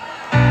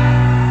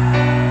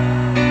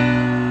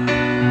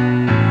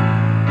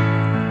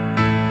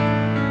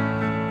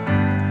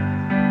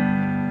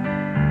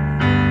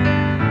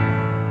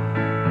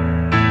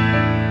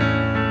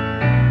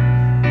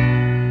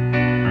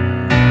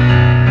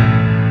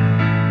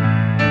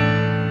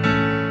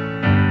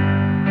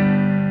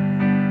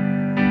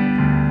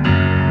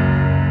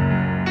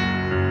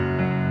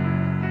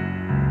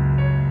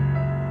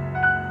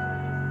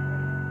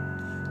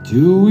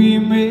 Do we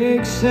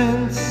make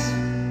sense?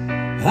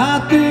 I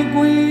think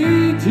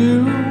we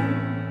do.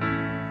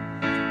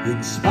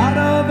 In spite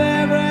of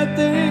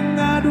everything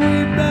that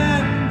we've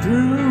been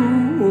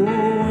through. Oh,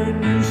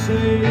 when you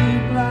say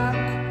black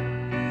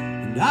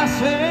and I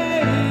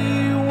say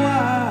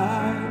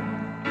white,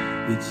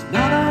 it's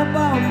not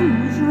about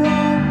who's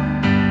wrong,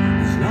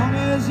 as long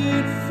as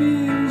it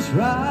feels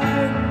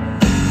right.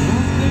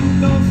 Don't think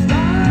those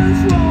stars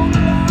won't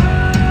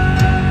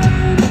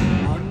light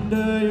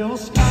under your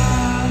sky.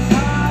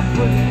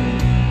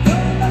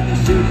 You're like a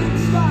shooting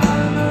star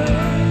in the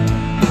rain.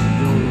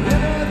 You're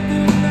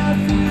everything that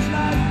feels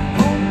like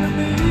home to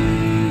me.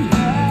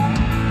 Yeah,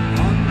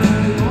 under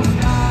your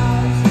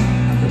skies,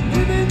 I could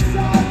live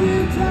inside you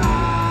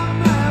time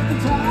after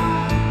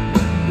time.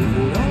 If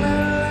you only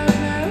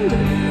let me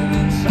live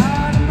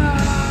inside of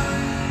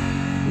mine,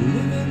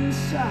 live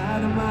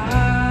inside of mine.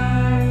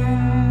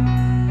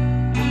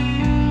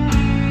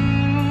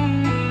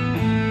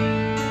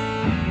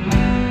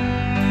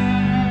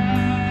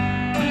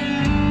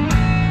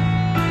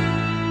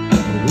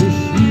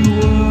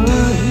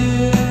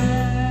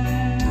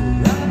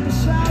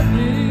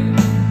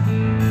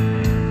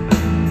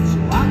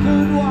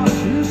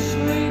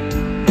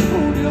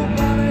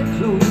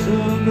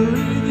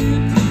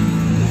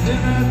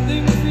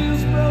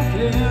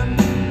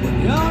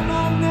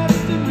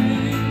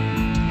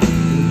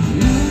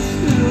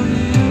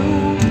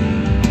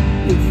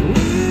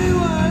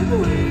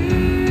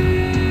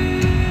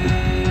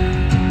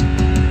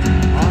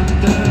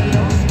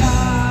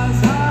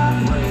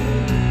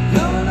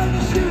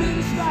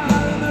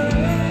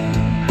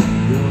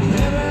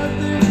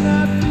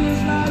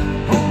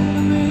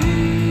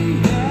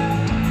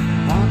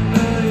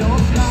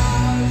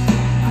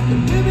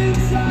 Live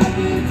inside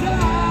you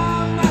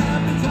time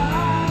after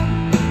time.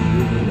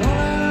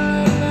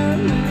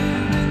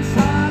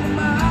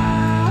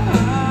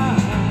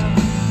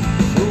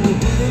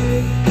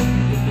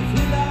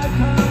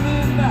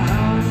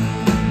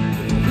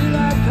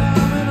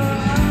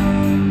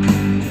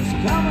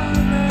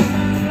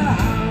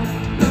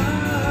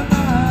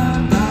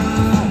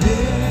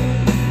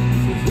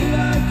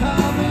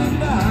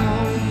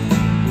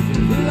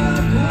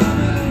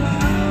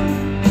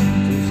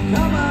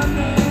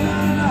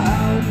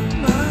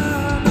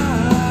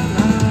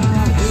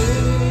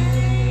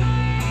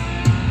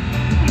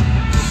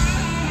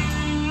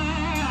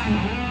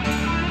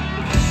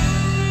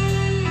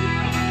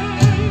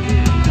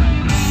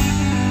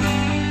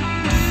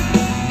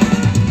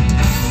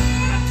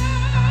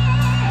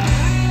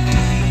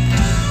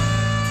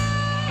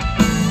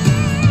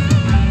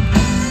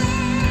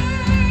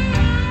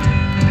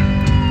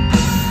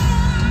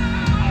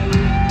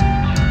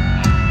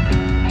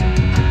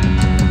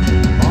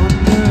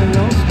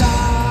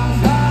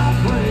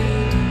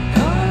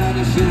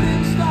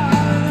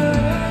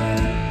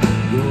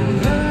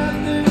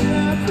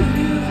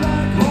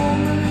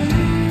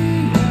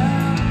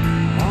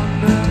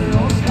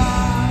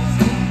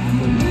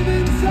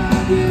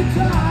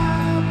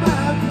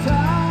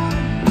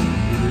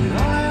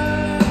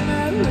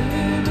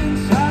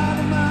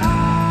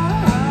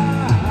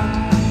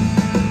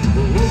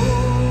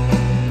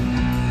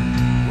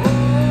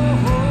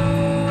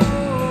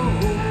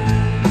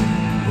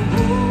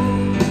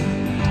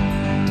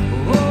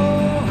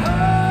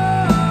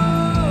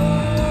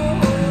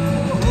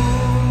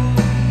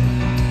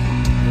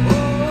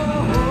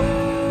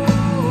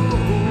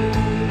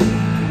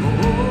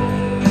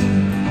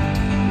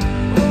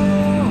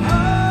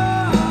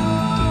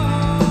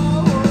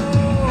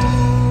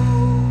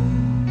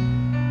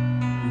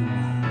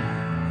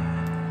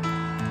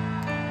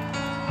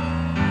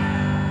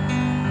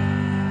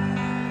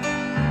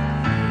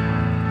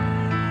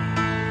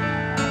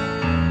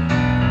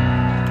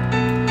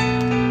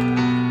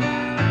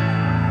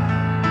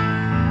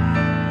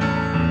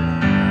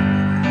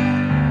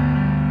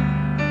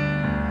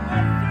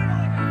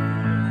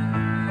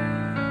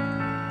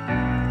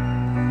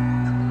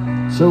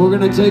 So we're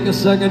going to take a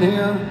second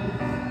here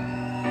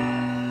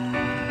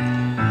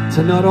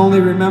to not only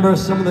remember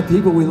some of the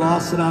people we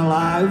lost in our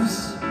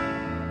lives,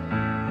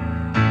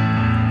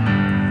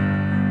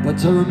 but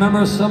to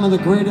remember some of the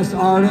greatest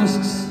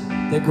artists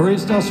that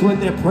graced us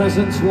with their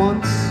presence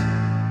once,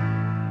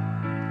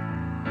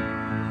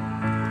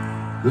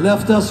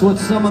 left us with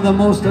some of the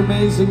most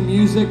amazing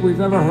music we've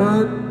ever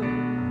heard.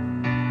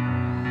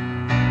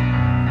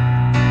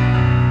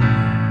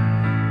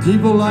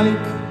 People like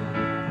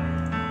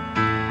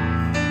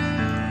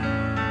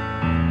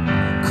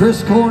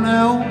Chris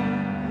Cornell,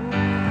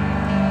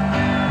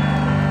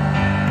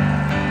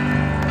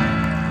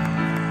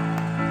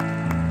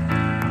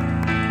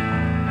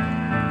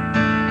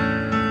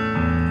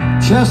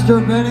 Chester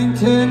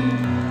Bennington,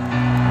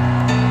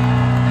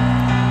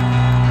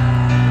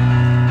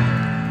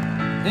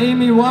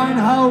 Amy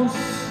Winehouse,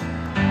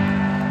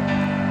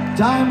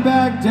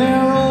 Dimebag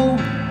Darrell,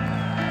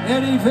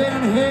 Eddie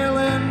Van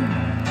Halen.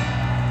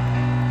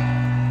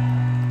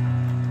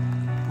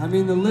 I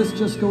mean, the list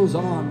just goes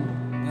on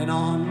and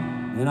on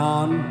and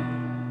on.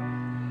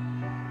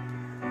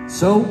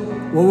 So,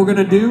 what we're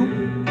gonna do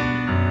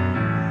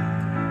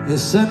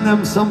is send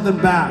them something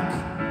back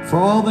for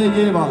all they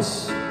gave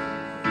us,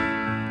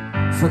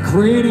 for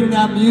creating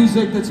that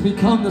music that's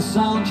become the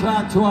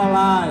soundtrack to our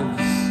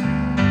lives.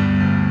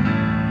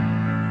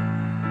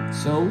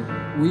 So,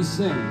 we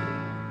sing.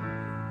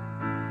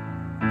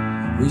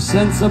 We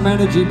send some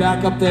energy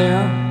back up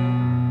there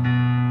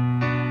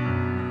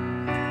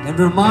and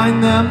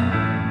remind them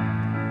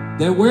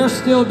that we're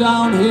still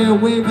down here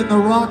waving the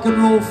rock and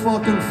roll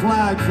fucking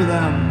flag for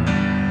them.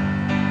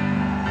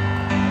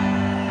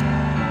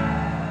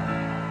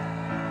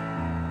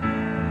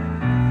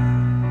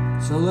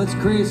 So let's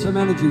create some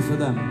energy for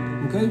them,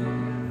 okay?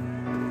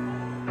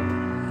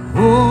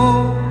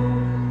 Oh,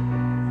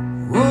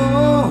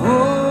 oh,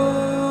 oh.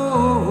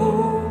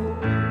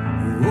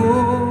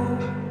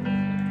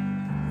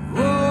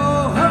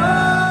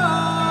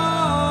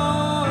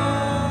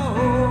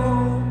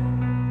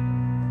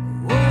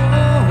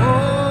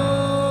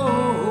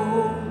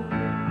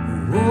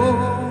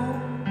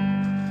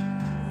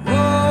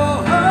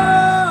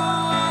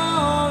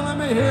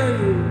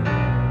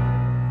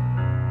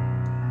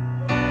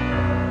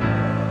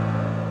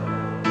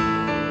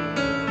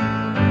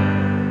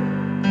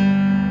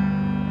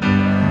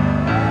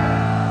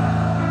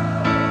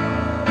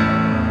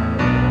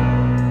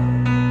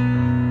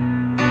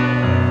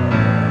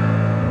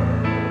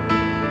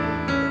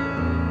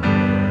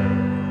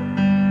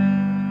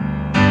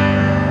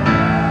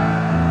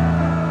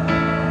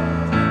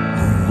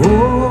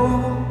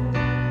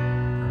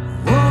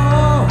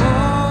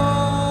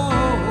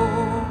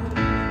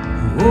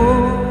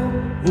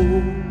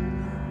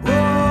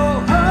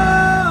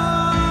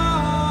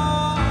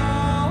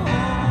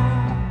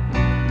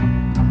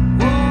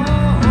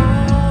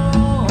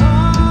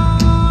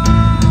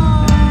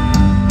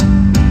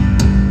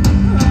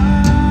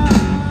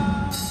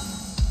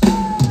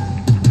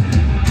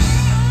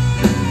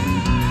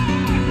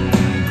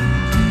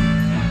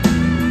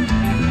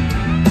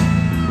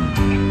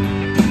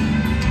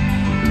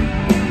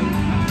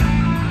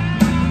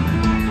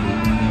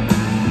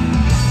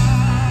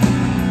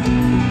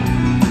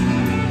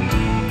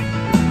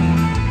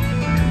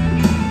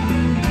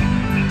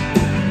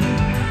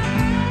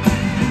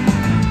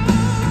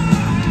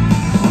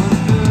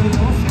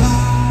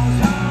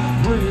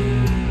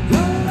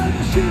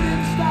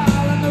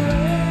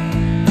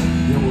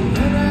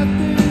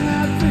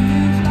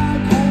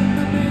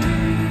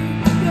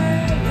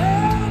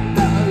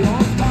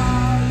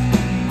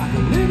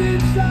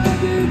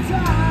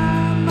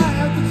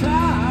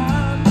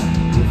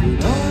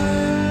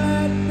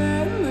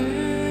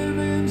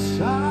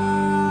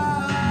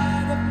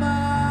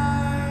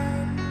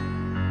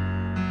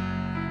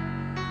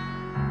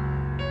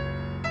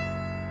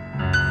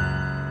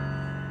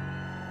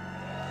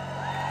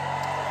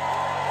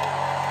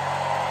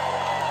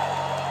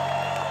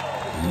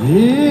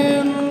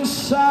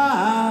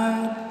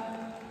 Inside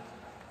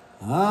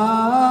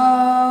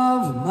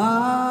of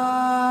my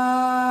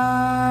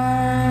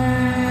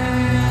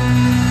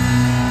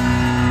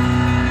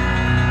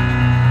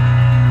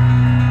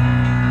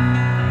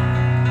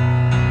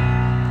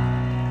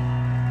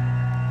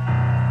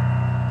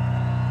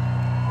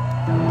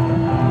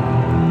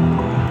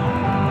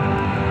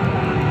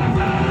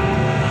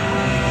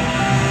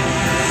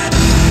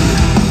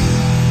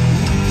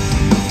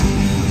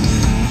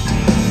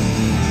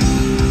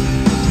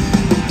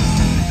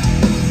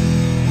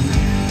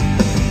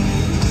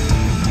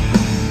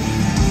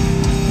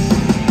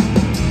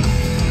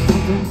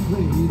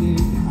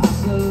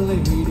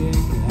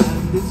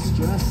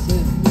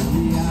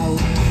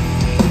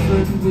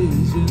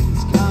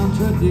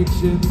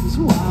contradictions,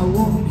 why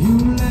won't you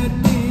let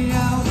me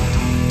out?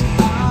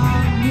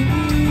 I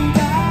need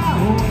a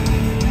way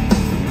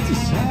to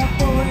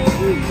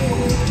separate,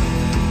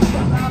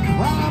 but I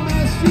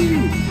promise you,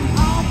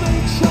 I'll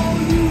make sure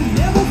you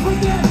never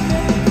forget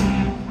me.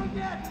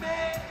 Forget me.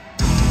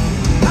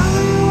 Now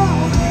you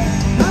want it,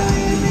 now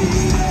you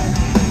need it.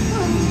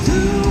 I'm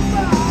too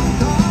far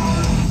gone.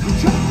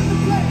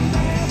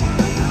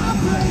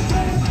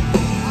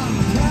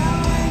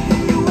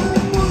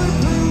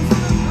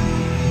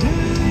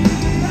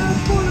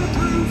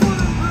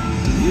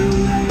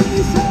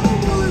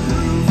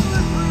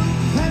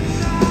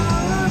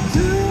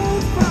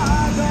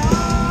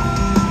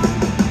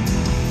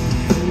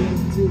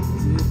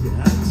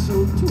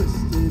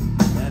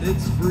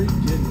 it's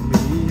freaking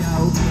me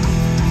out.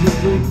 Your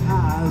big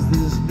eyes,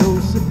 there's no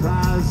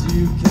surprise.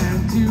 You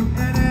can't do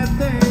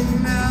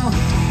anything now.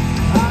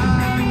 I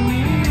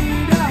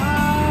need a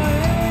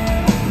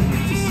way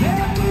to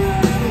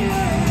separate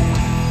it.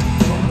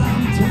 But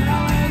I'm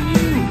telling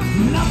you,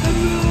 nothing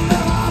will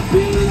ever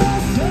be the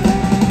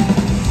same.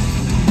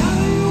 Now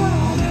you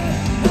want it,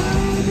 now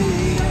you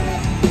need it.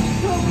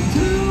 From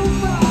too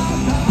far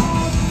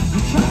gone.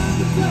 You're trying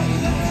to play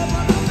there,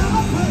 but I'm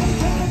not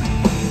playing.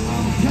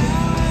 I'm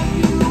telling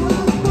you,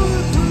 I'm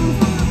bulletproof.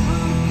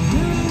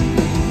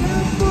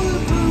 I'm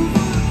bulletproof.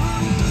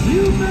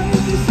 You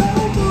made me so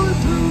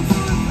bulletproof.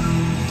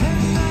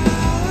 And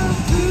now I'm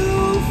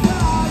too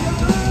far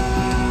gone.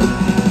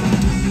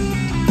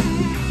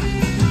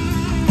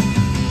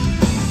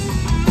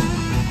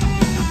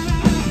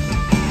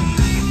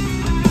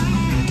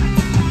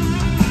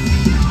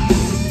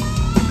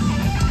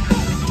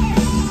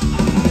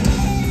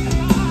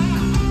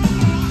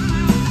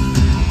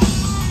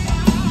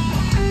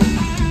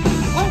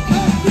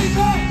 Okay,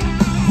 people,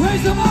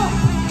 raise them up.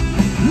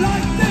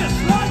 Like this,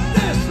 like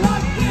this,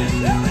 like this.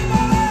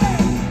 Everybody.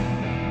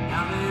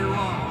 Now they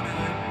want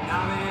it,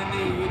 now they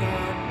need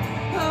it.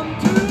 I'm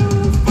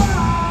too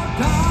far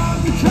gone.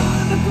 You're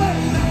trying to play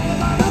me,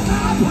 but I'm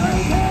not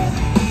playing.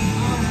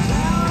 I'm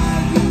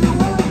telling you,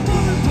 I'm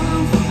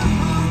bulletproof.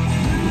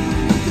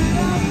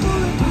 I'm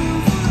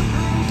bulletproof.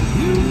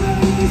 You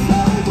made me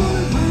so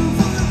bulletproof.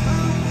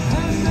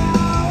 And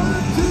now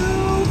I'm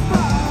too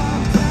far.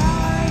 I'm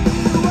telling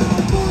you,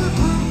 I'm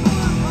bulletproof.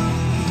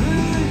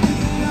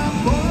 I'm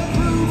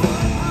bulletproof.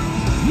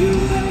 You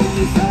made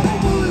me so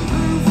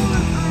bulletproof.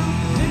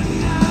 And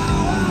now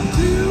I'm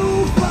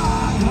too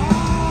far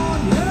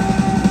gone. Yeah.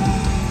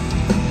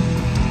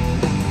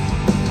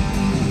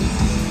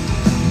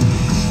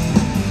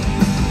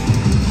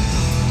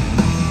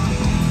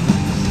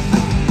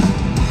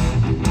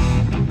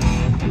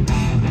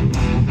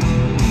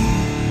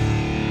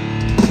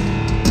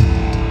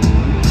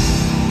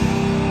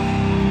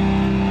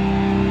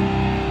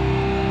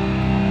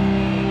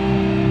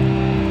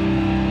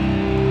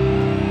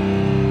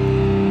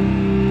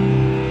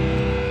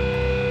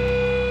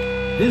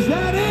 Is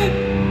that it?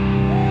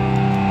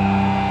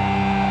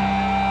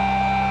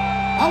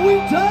 Are we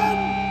done?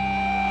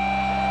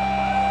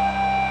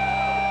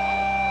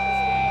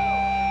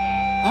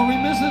 Are we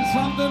missing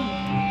something?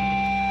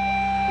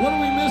 What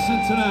are we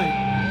missing tonight?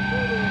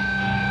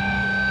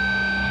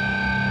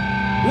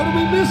 What are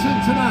we missing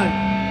tonight?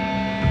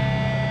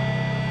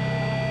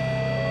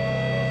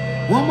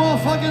 One more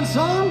fucking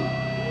song?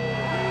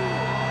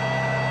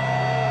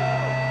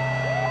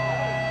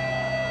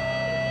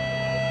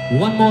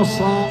 One more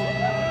song?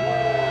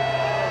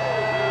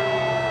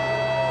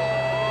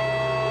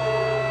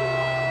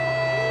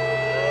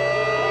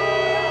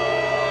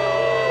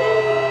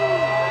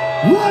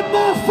 One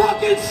more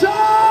fucking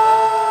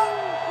song!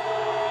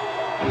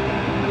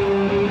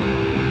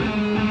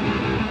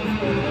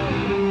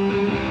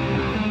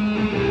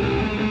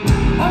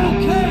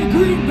 Okay,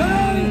 Green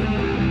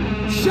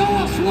Bay, show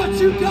us what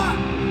you got.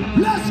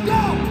 Let's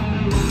go!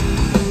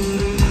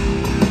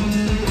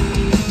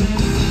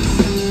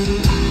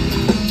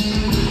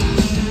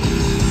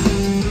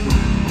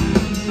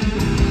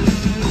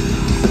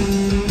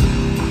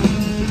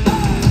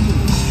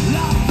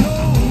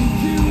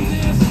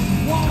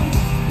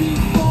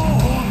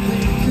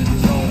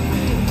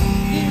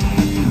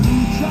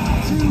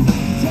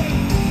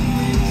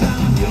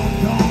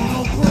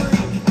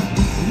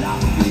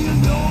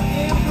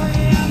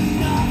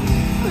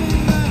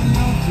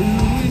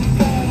 Doing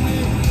for me.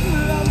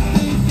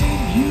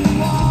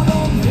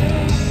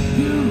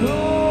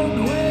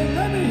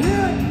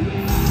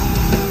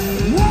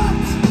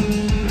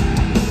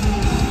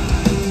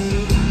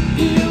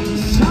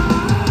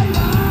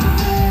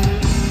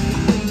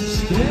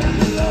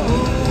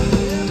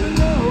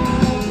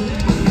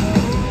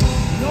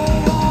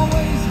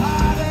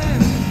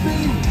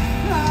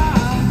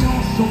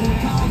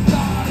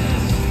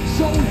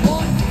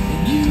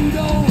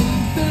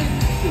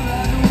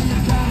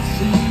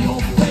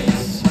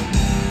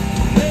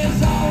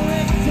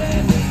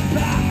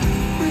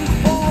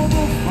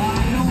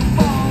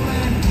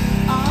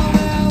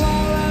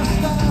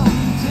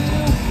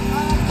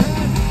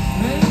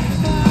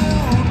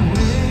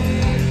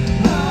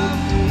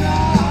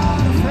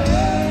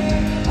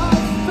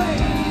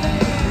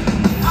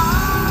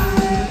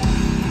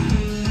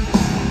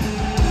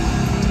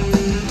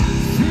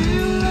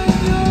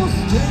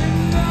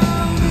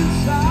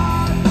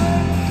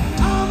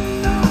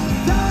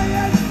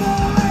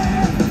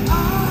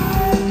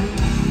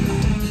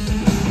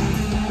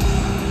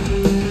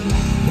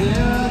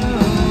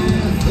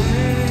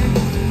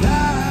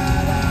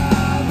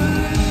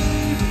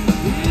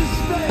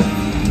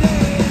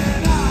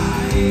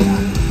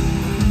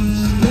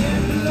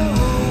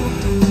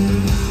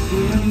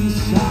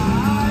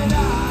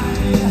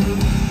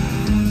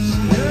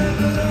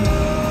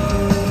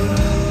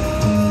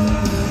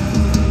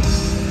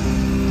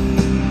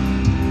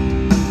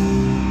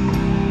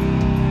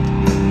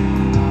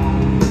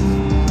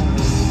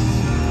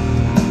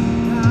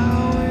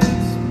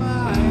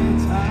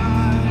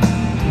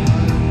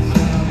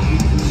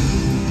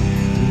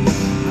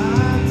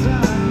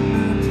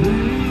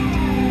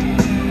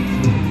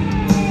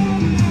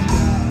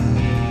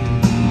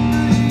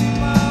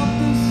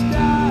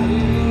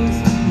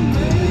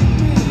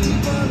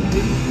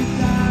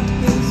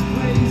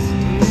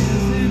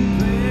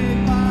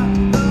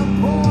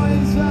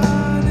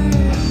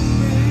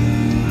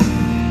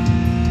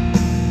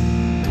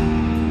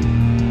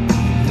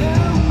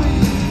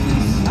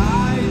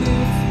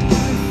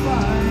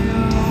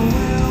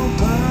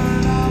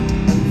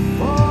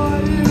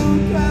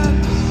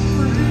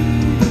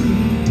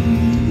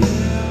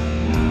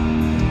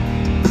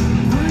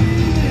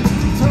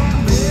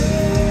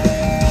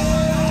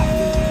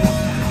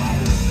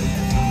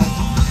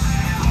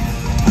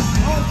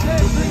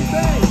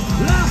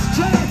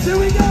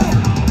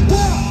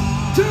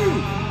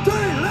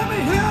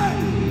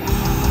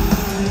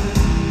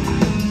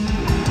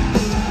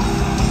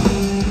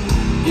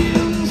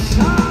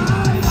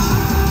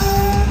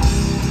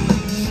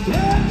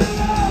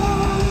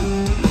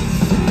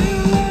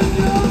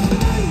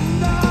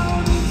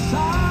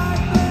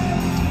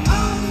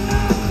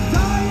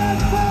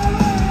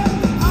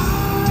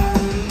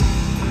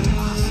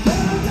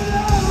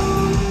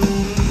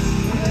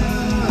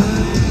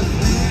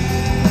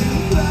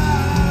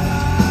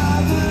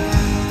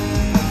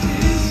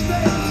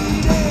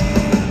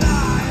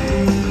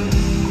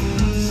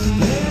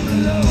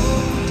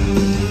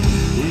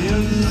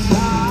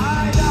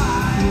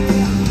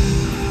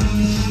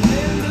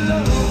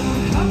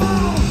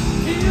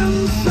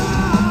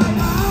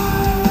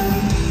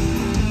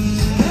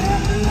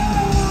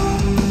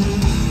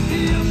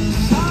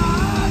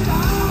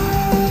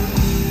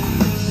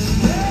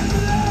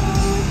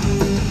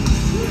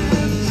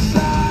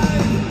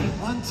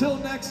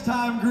 next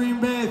time,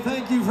 Green Bay.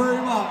 Thank you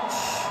very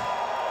much.